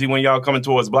same energy when y'all coming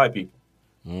towards black people?"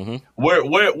 Mm-hmm.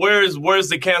 Where's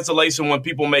the cancellation when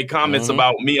people make comments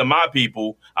about me and my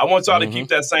people? I want y'all to keep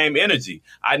that same energy.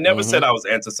 I never said I was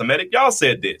anti-Semitic. Y'all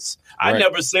said this. I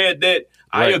never said that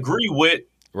I agree with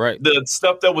the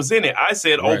stuff that was in it. I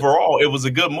said overall it was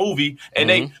a good movie,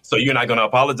 and so you're not going to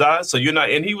apologize. So you're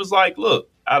not. And he was like, "Look,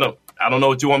 I don't know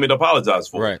what you want me to apologize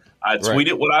for." Right. I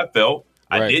tweeted what I felt.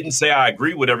 I didn't say I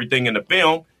agree with everything in the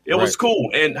film. It was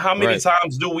cool. And how many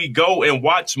times do we go and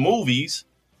watch movies?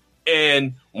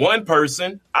 And one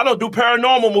person, I don't do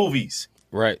paranormal movies.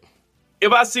 Right.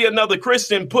 If I see another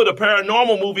Christian put a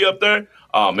paranormal movie up there,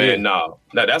 oh man, no,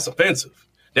 that's offensive.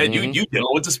 That you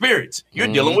dealing with the spirits. You're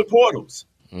dealing with portals.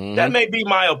 That may be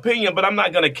my opinion, but I'm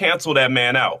not going to cancel that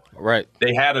man out. Right.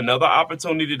 They had another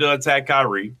opportunity to attack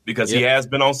Kyrie because he has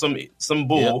been on some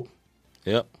bull.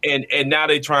 Yep. And now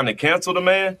they trying to cancel the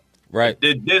man. Right.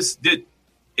 This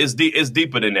is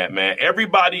deeper than that, man.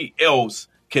 Everybody else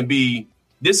can be.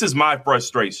 This is my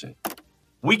frustration.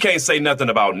 We can't say nothing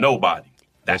about nobody.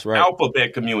 That's right.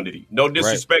 Alphabet community. No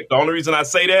disrespect. The only reason I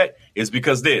say that is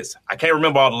because I can't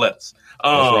remember all the letters.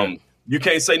 You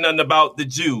can't say nothing about the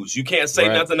Jews. You can't say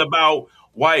nothing about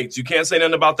whites. You can't say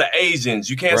nothing about the Asians.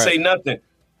 You can't say nothing.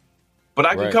 But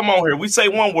I can come on here. We say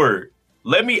one word.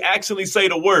 Let me actually say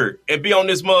the word and be on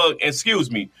this mug. Excuse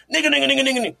me.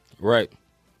 Nigga. Right.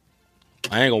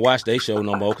 I ain't going to watch their show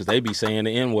no more because they be saying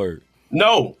the N-word.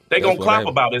 No, they going to clap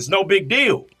about it. It's no big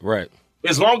deal. Right.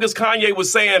 As long as Kanye was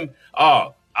saying,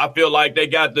 I feel like they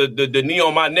got the knee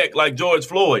on my neck like George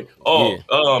Floyd.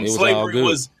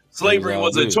 Slavery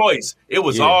was a choice. It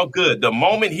was all good. The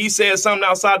moment he said something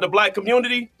outside the black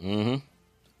community,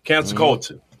 cancel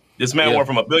culture. This man went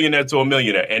from a billionaire to a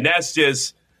millionaire. And that's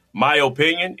just my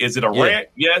opinion. Is it a rant?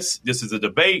 Yes. This is a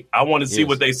debate. I want to see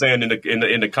what they saying in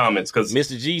the comments. Because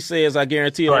Mr. G says, I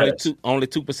guarantee only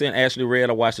 2% actually read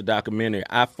or watched the documentary.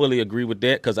 I fully agree with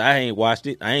that because I ain't watched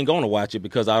it. I ain't going to watch it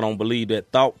because I don't believe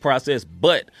that thought process.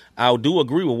 But I do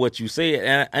agree with what you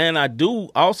said. And I do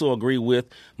also agree with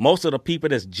most of the people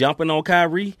that's jumping on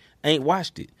Kyrie ain't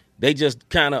watched it. They just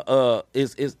kind of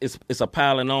it's a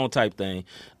piling on type thing.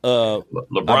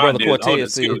 LeBron did.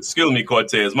 Cortez excuse me,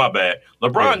 Cortez. My bad.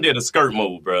 LeBron did a skirt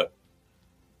move, bro.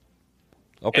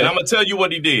 Okay. And I'm gonna tell you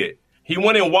what he did. He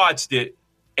went and watched it,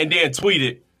 and then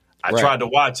tweeted, "I tried to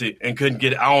watch it and couldn't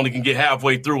get. I only can get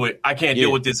halfway through it. I can't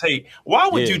deal with this hate." Why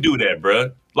would you do that, bro?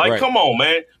 Like, come on,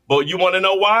 man. But you want to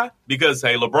know why? Because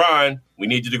hey, LeBron, we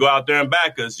need you to go out there and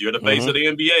back us. You're the face of the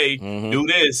NBA. Do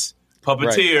this,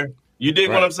 puppeteer. Right. You dig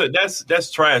what I'm saying? That's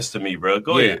trash to me, bro.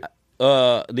 Go ahead.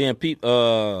 Then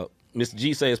Mr.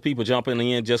 G says people jumping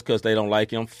in just because they don't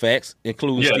like him. Facts,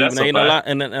 including Stephen A.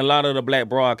 and a lot of the black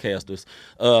broadcasters.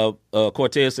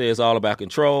 Cortez says all about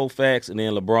control, facts, and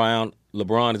then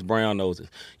LeBron is brown noses.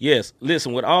 Yes,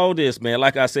 listen, with all this, man,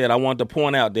 like I said, I wanted to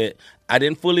point out that I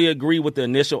didn't fully agree with the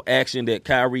initial action that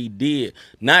Kyrie did.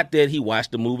 Not that he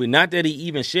watched the movie, not that he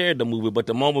even shared the movie, but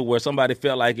the moment where somebody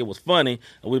felt like it was funny,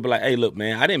 and we'd be like, hey, look,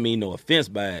 man, I didn't mean no offense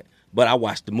by it, but I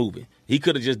watched the movie. He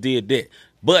could have just did that.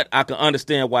 But I can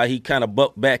understand why he kind of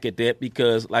bucked back at that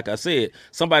because, like I said,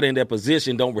 somebody in that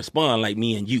position don't respond like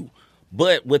me and you.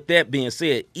 But with that being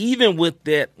said, even with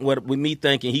that, with me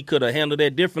thinking he could have handled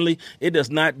that differently, it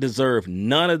does not deserve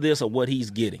none of this of what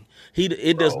he's getting.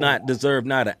 It does not deserve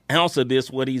not an ounce of this,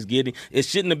 what he's getting. It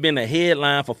shouldn't have been a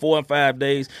headline for 4 and 5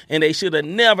 days, and they should have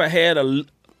never had a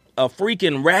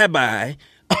freaking rabbi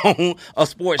on a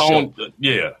sports show.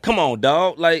 Come on,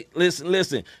 dog. Like,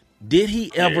 listen. Did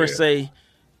he ever say...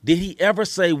 Did he ever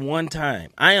say one time,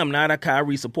 I am not a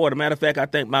Kyrie supporter? Matter of fact, I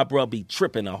think my bro be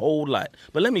tripping a whole lot.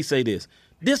 But let me say this.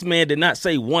 This man did not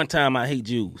say one time, I hate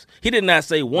Jews. He did not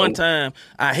say one time,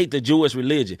 I hate the Jewish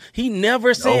religion. He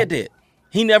never said that.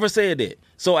 He never said that.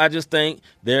 So I just think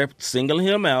they're singling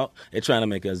him out. They're trying to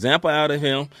make an example out of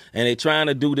him. And they're trying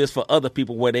to do this for other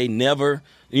people where they never,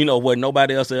 where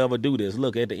nobody else will ever do this.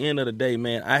 Look, at the end of the day,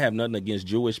 man, I have nothing against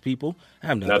Jewish people. I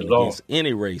have nothing against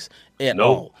any race at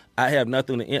all. I have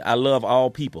nothing. I love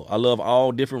all people. I love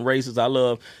all different races. I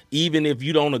love, even if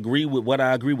you don't agree with what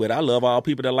I agree with, I love all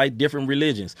people that like different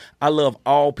religions. I love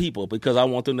all people because I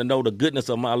want them to know the goodness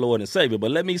of my Lord and Savior.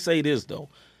 But let me say this, though.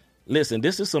 listen,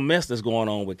 this is some mess that's going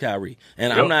on with Kyrie.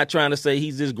 And I'm not trying to say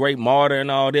he's this great martyr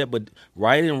and all that, but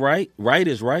right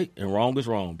is right, and wrong is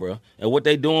wrong, bro. And what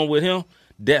they doing with him,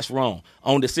 that's wrong.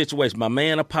 On the situation, my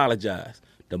man apologized.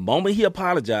 The moment he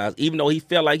apologized, even though he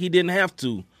felt like he didn't have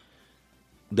to,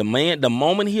 the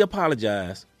moment he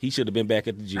apologized, he should have been back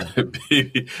at the gym.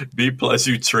 B plus,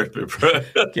 you tripping, bro.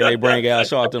 Can they bring Al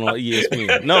Sharpton on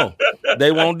ESPN? No,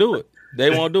 they won't do it. They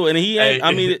won't do it. And he ain't,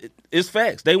 I mean, it's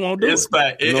facts. They won't do it. It's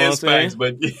facts. You know it's facts,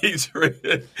 but he's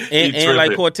tripping. And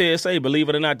like Cortez say, believe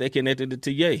it or not, they connected to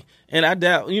TA. And I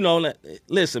doubt,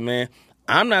 listen, man,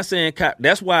 I'm not saying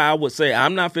that's why I would say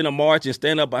I'm not finna march and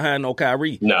stand up behind no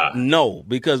Kyrie. Nah. No,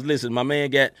 because listen, my man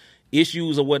got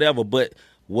issues or whatever, but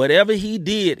whatever he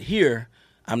did here,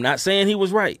 I'm not saying he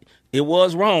was right. It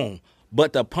was wrong,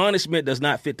 but the punishment does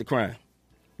not fit the crime.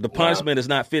 The punishment is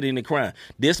not fitting the crime.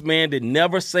 This man did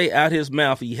never say out his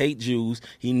mouth he hate Jews.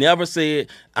 He never said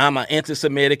I'm an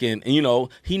anti-Semitic, and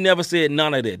he never said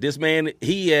none of that. This man,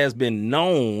 he has been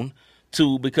known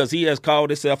to, because he has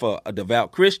called himself a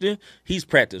devout Christian. He's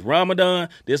practiced Ramadan.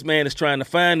 This man is trying to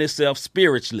find himself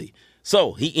spiritually.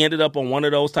 So he ended up on one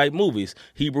of those type movies,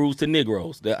 Hebrews to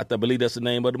Negroes. I believe that's the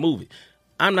name of the movie.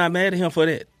 I'm not mad at him for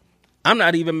that. I'm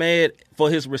not even mad for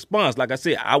his response. Like I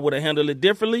said, I would have handled it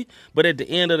differently. But at the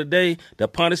end of the day, the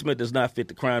punishment does not fit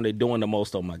the crime. They're doing the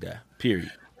most on my guy.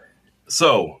 Period.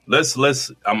 So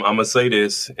I'm gonna say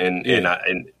this, and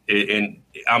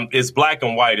it's black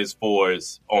and white as far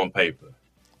as on paper.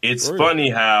 It's funny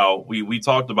how we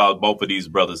talked about both of these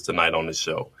brothers tonight on the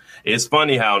show. It's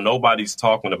funny how nobody's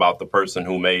talking about the person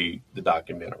who made the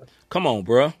documentary. Come on,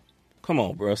 bro.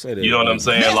 Say that. You know what I'm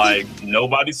saying? Like,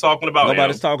 nobody's talking about him.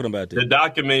 Nobody's talking about that.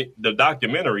 The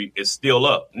documentary is still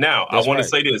up. Now, I want to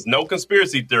say this. No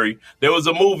conspiracy theory. There was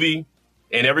a movie,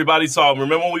 and everybody saw it.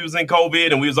 Remember when we was in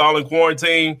COVID and we was all in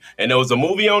quarantine, and there was a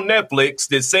movie on Netflix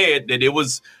that said that it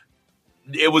was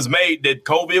made, that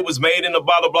COVID was made in the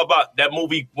blah, blah, blah. That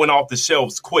movie went off the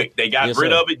shelves quick. They got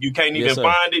rid of it. You can't even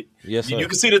find it. Yes, sir. You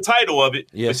can see the title of it,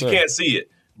 but you can't see it.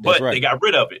 But they got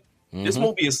rid of it. Mm-hmm. This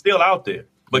movie is still out there.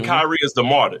 But Kyrie is the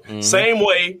martyr. Mm-hmm. Same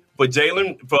way for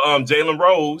Jalen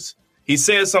Rose. He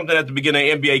said something at the beginning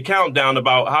of NBA Countdown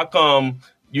about how come,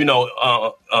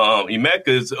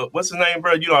 Emeka's, what's his name,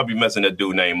 bro? You don't have to be messing that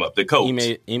dude name up. The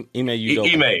coach.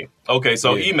 Ime. Okay,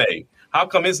 so Ime. How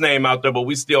come his name out there, but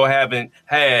we still haven't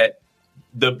had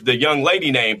the young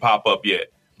lady name pop up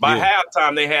yet? By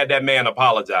halftime, they had that man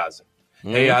apologizing.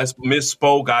 Mm-hmm. Hey, I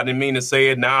misspoke. I didn't mean to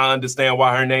say it. Now I understand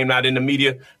why her name not in the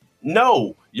media.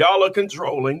 No, y'all are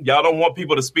controlling. Y'all don't want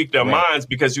people to speak their minds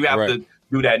because you have to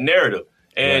do that narrative.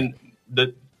 And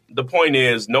the point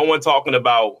is, no one talking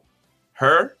about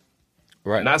her.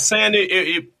 Right. Not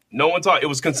saying no one talked. It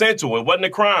was consensual. It wasn't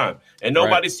a crime. And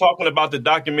nobody's talking about the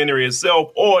documentary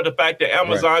itself or the fact that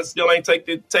Amazon still ain't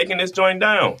taking this joint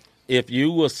down. If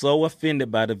you were so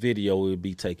offended by the video, it would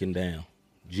be taken down.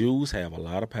 Jews have a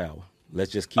lot of power. Let's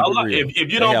just keep it real.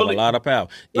 If you don't believe, a lot of power.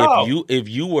 No. If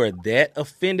you were that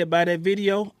offended by that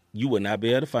video, you would not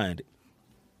be able to find it.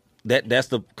 That's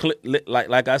the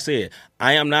like I said.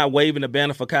 I am not waving the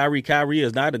banner for Kyrie. Kyrie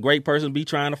is not a great person to be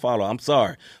trying to follow. I'm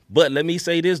sorry, but let me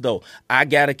say this though. I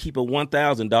gotta keep it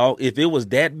 1,000, dog. If it was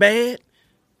that bad,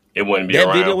 it wouldn't be that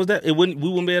around. video was that. We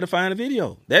wouldn't be able to find a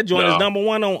video. That joint is number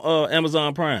one on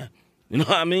Amazon Prime. You know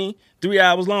what I mean? 3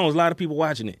 hours long. There's a lot of people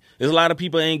watching it. There's a lot of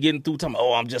people ain't getting through talking,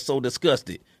 I'm just so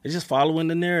disgusted. It's just following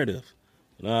the narrative.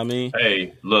 You know what I mean?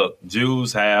 Hey, look,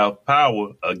 Jews have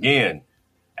power again.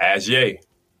 As Ye.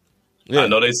 Yeah. I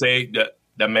know they say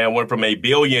that man went from a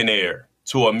billionaire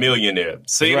to a millionaire.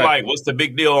 Seem like what's the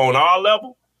big deal on our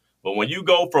level? But when you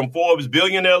go from Forbes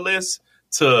billionaire list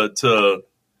to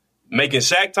making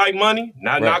Shaq type money,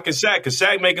 not knocking Shaq, because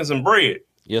Shaq making some bread.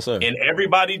 Yes, sir. And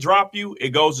everybody drop you, it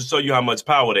goes to show you how much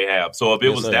power they have. So if it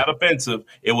was that offensive,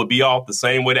 it would be off the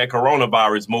same way that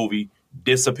coronavirus movie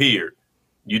disappeared.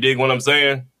 You dig what I'm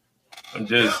saying? I'm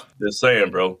just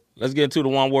saying, bro. Let's get into the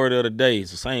one word of the day.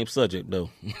 It's the same subject, though.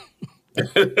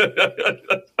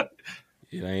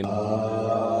 It ain't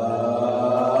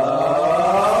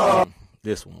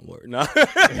this one word. No.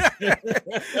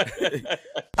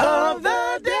 Of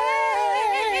the day.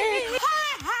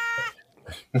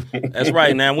 That's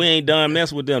right. Now, we ain't done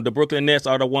messing with them. The Brooklyn Nets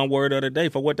are the one word of the day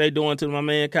for what they doing to my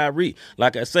man Kyrie.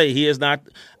 Like I say,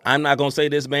 I'm not going to say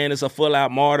this man is a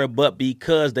full-out martyr, but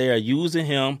because they are using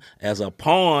him as a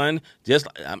pawn, just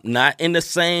not in the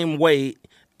same way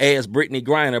as Brittany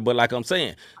Griner, but like I'm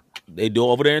saying, they do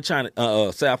over there in China,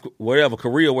 South, wherever,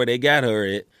 Korea, where they got her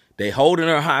at, they holding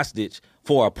her hostage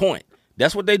for a point.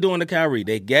 That's what they doing to Kyrie.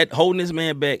 They holding this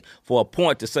man back for a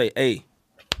point to say, hey,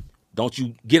 don't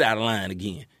you get out of line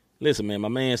again. listen, man, my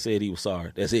man said he was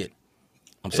sorry. That's it.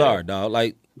 I'm sorry, dog.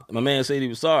 Like, my man said he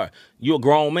was sorry. You a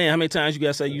grown man. How many times you got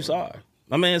to say you sorry?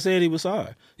 My man said he was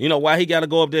sorry. You know, why he got to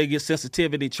go up there and get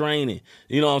sensitivity training?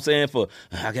 You know what I'm saying?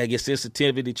 I got to get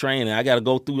sensitivity training. I got to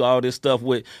go through all this stuff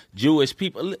with Jewish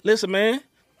people. Listen, man,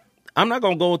 I'm not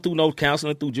going to go through no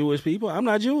counseling through Jewish people. I'm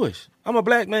not Jewish. I'm a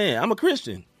black man. I'm a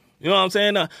Christian. You know what I'm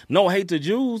saying? No hate to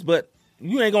Jews, but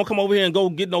you ain't going to come over here and go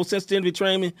get no sensitivity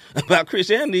training about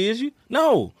Christianity, is you?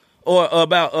 No. Or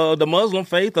about the Muslim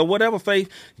faith or whatever faith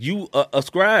you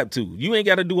ascribe to. You ain't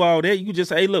got to do all that. You can just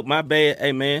say, hey, look, my bad.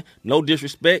 Hey, man, no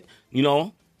disrespect. You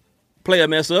know, play a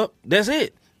mess up. That's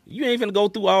it. You ain't finna go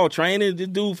through all training. This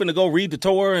dude finna go read the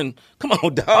Torah and come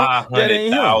on, dog.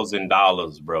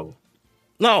 $500,000, bro.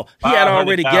 No, he had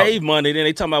already gave money. Then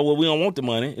they talking about, well, we don't want the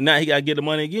money. And now he got to get the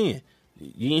money again.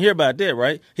 You didn't hear about that,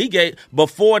 right? He gave,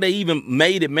 before they even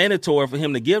made it mandatory for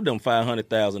him to give them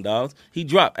 $500,000, he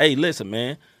dropped, hey, listen,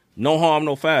 man. No harm,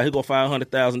 no foul. He go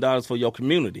 $500,000 for your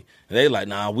community. And they like,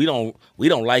 nah, we don't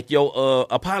like your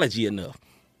apology enough.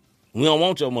 We don't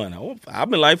want your money. I've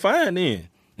been like, fine then.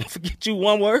 Forget you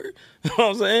one word. You know what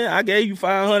I'm saying? I gave you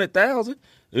 $500,000.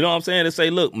 You know what I'm saying? To say,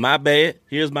 look, my bad.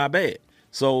 Here's my bad.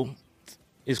 So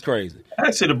it's crazy.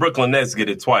 Actually, the Brooklyn Nets get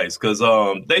it twice because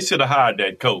they should have hired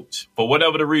that coach for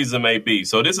whatever the reason may be.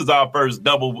 So this is our first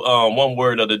double one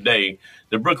word of the day.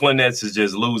 The Brooklyn Nets is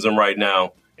just losing right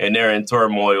now. And they're in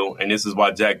turmoil, and this is why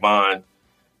Jack Bond,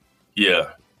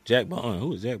 Jack Bond?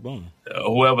 Who is Jack Bond?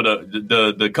 Whoever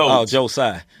the coach. Oh, Joe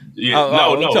Tsai. Yeah,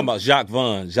 I'm talking about Jacques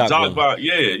Vaughn. Jacques Bond, like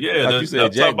you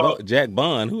said, Jack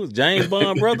Bond. Who is James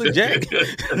Bond, brother? Jack?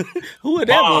 Who is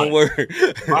that one word?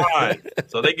 Bond.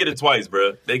 So they get it twice,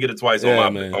 bro. They get it twice in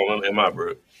my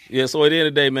bro. Yeah, so at the end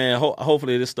of the day, man,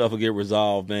 hopefully this stuff will get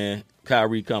resolved, man.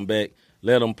 Kyrie come back.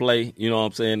 Let him play. You know what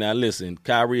I'm saying? Now, listen,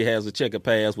 Kyrie has a checker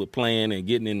pass with playing and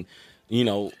getting in, you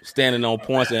know, standing on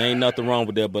points. There ain't nothing wrong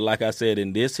with that. But like I said,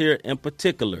 in this here in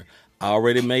particular, I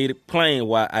already made it plain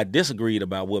why I disagreed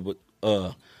about what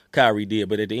Kyrie did.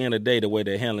 But at the end of the day, the way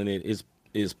they're handling it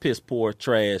is piss poor,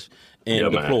 trash,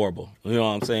 and deplorable. Man. You know what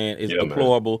I'm saying? It's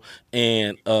deplorable.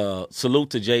 Man. And salute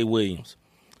to Jay Williams.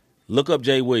 Look up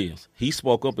Jay Williams. He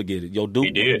spoke up against it. Your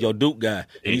Duke guy.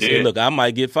 He said, look, I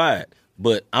might get fired.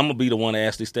 But I'm going to be the one to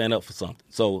actually stand up for something.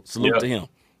 So salute to him.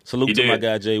 Salute to my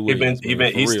guy, Jay Williams.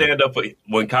 He stand up for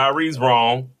when Kyrie's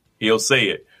wrong, he'll say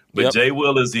it. But Jay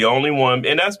Will is the only one.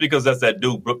 And that's because that's that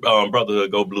Duke brotherhood,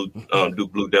 go Blue,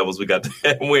 Duke Blue Devils. We got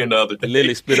that win the other day.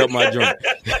 Lily spit up my drink.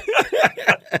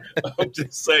 I'm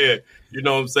just saying, you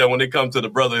know what I'm saying? When it comes to the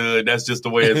brotherhood, that's just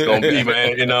the way it's going to be,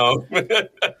 man, you know?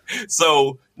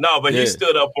 So, no, but he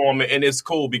stood up for him, and it's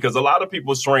cool because a lot of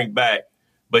people shrink back.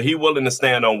 But he willing to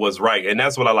stand on what's right. And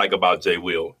that's what I like about Jay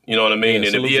Will. You know what I mean?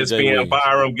 And if ESPN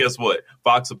fire him, guess what?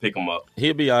 Fox will pick him up.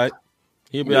 He'll be all right.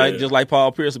 He'll be all right, just like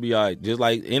Paul Pierce will be all right. Just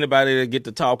like anybody that get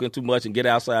to talking too much and get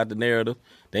outside the narrative,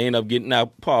 they end up getting – now,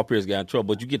 Paul Pierce got in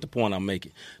trouble, but you get the point I'm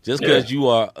making. Just because you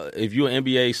are – if you're an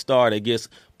NBA star that gets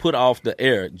put off the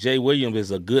air, Jay Williams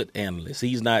is a good analyst.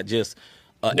 He's not just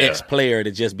an ex-player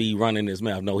that just be running his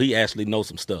mouth. No, he actually knows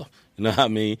some stuff. You know what I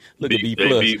mean? Look at B+.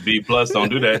 B+, don't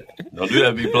do that. Don't do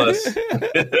that, B+.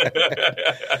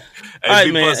 Hey, right,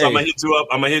 B+, man, I'm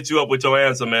gonna hit you up with your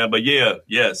answer, man. But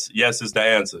yes is the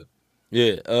answer.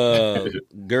 Yeah,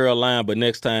 girl line, but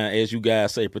next time, as you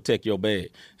guys say, protect your bag.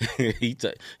 he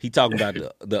talking about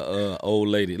the old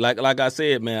lady. Like I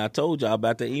said, man, I told y'all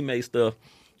about the email stuff.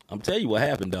 I'm telling you what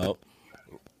happened, dog.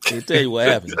 I'll tell you what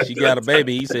happened. She got a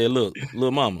baby. He said, look,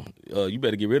 little mama, you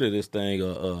better get rid of this thing.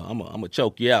 I'm going to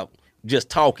choke you out.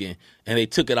 Just talking. And they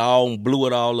took it all and blew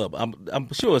it all up.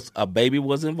 I'm sure a baby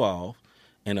was involved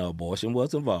and an abortion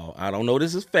was involved. I don't know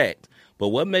this is fact. But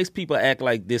what makes people act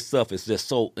like this stuff is just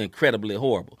so incredibly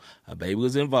horrible? A baby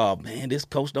was involved. Man, this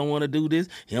coach don't want to do this.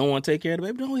 He don't want to take care of the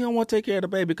baby. No, he don't want to take care of the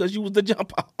baby because you was the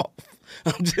jump off.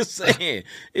 I'm just saying.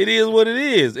 It is what it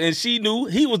is. And she knew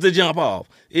he was the jump off.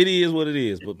 It is what it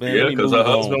is. But man, because her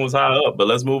husband was high up. But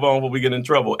let's move on before we get in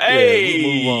trouble.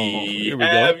 Hey,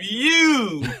 have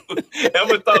you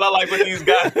ever thought I like what these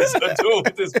guys are doing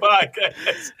with this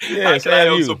podcast? Yes, how can I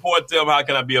help support them? How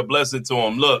can I be a blessing to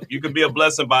them? Look, you can be a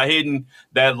blessing by hitting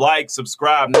that like,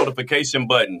 subscribe, notification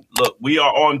button. Look, we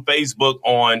are on Facebook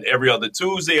on every other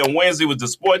Tuesday and Wednesday with the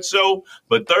sports show.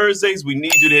 But Thursdays, we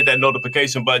need you to hit that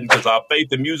notification button because our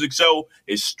Faith and Music show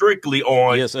is strictly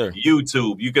on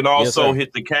YouTube. You can also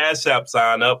hit the Cash App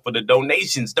sign up for the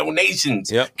donations.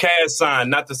 Yep. Cash sign,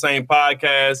 not the same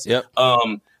podcast. Yep.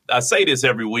 I say this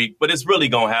every week, but it's really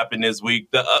going to happen this week.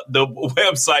 The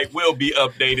website will be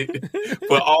updated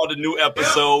for all the new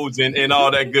episodes and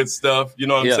all that good stuff. You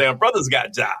know what I'm saying? Brothers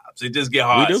got jobs. It just get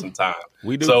hard sometimes.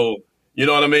 We do. So You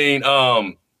know what I mean?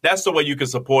 That's the way you can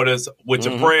support us with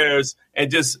your prayers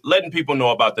and just letting people know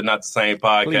about the Not the Same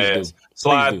podcast.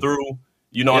 Slide through,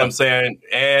 you know what I'm saying?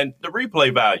 And the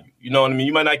replay value. You know what I mean?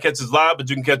 You might not catch us live, but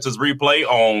you can catch us replay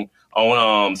on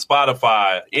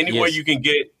Spotify. Anywhere you can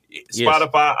get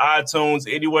Spotify, iTunes,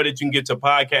 anywhere that you can get your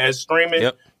podcast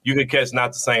streaming, you can catch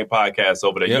Not the Same podcast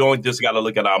over there. You don't just got to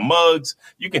look at our mugs.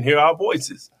 You can hear our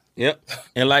voices. Yep.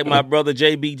 And like my brother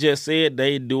JB just said,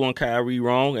 they doing Kyrie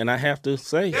wrong. And I have to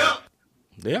say,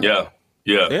 Yeah.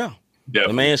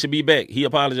 The man should be back. He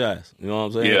apologized. You know what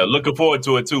I'm saying? Yeah, looking forward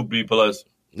to it too, B+.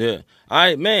 Yeah. All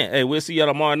right, man. Hey, we'll see y'all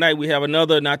tomorrow night. We have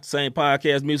another Not the Same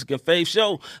podcast, Music and Faith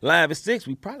show live at 6.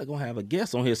 We probably gonna have a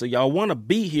guest on here, so y'all want to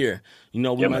be here. You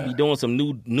know, we might be doing some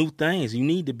new things. You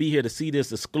need to be here to see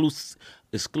this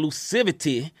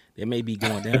exclusivity that may be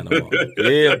going down tomorrow.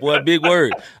 Yeah, boy, big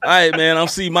word. All right, man. I'm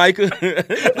C. Micah.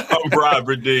 I'm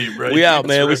Robert D. Bro. We out,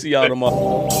 man. We'll see y'all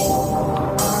tomorrow.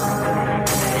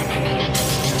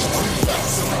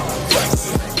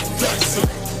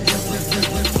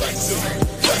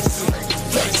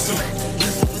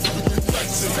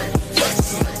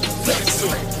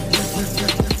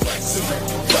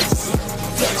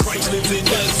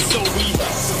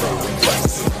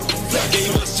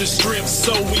 The strength,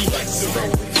 so we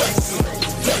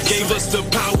gave us the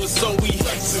power, so we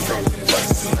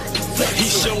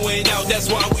he's showing out, that's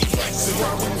why we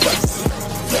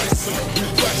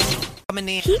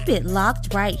keep it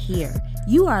locked right here.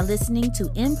 You are listening to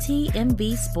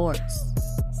MTMV Sports.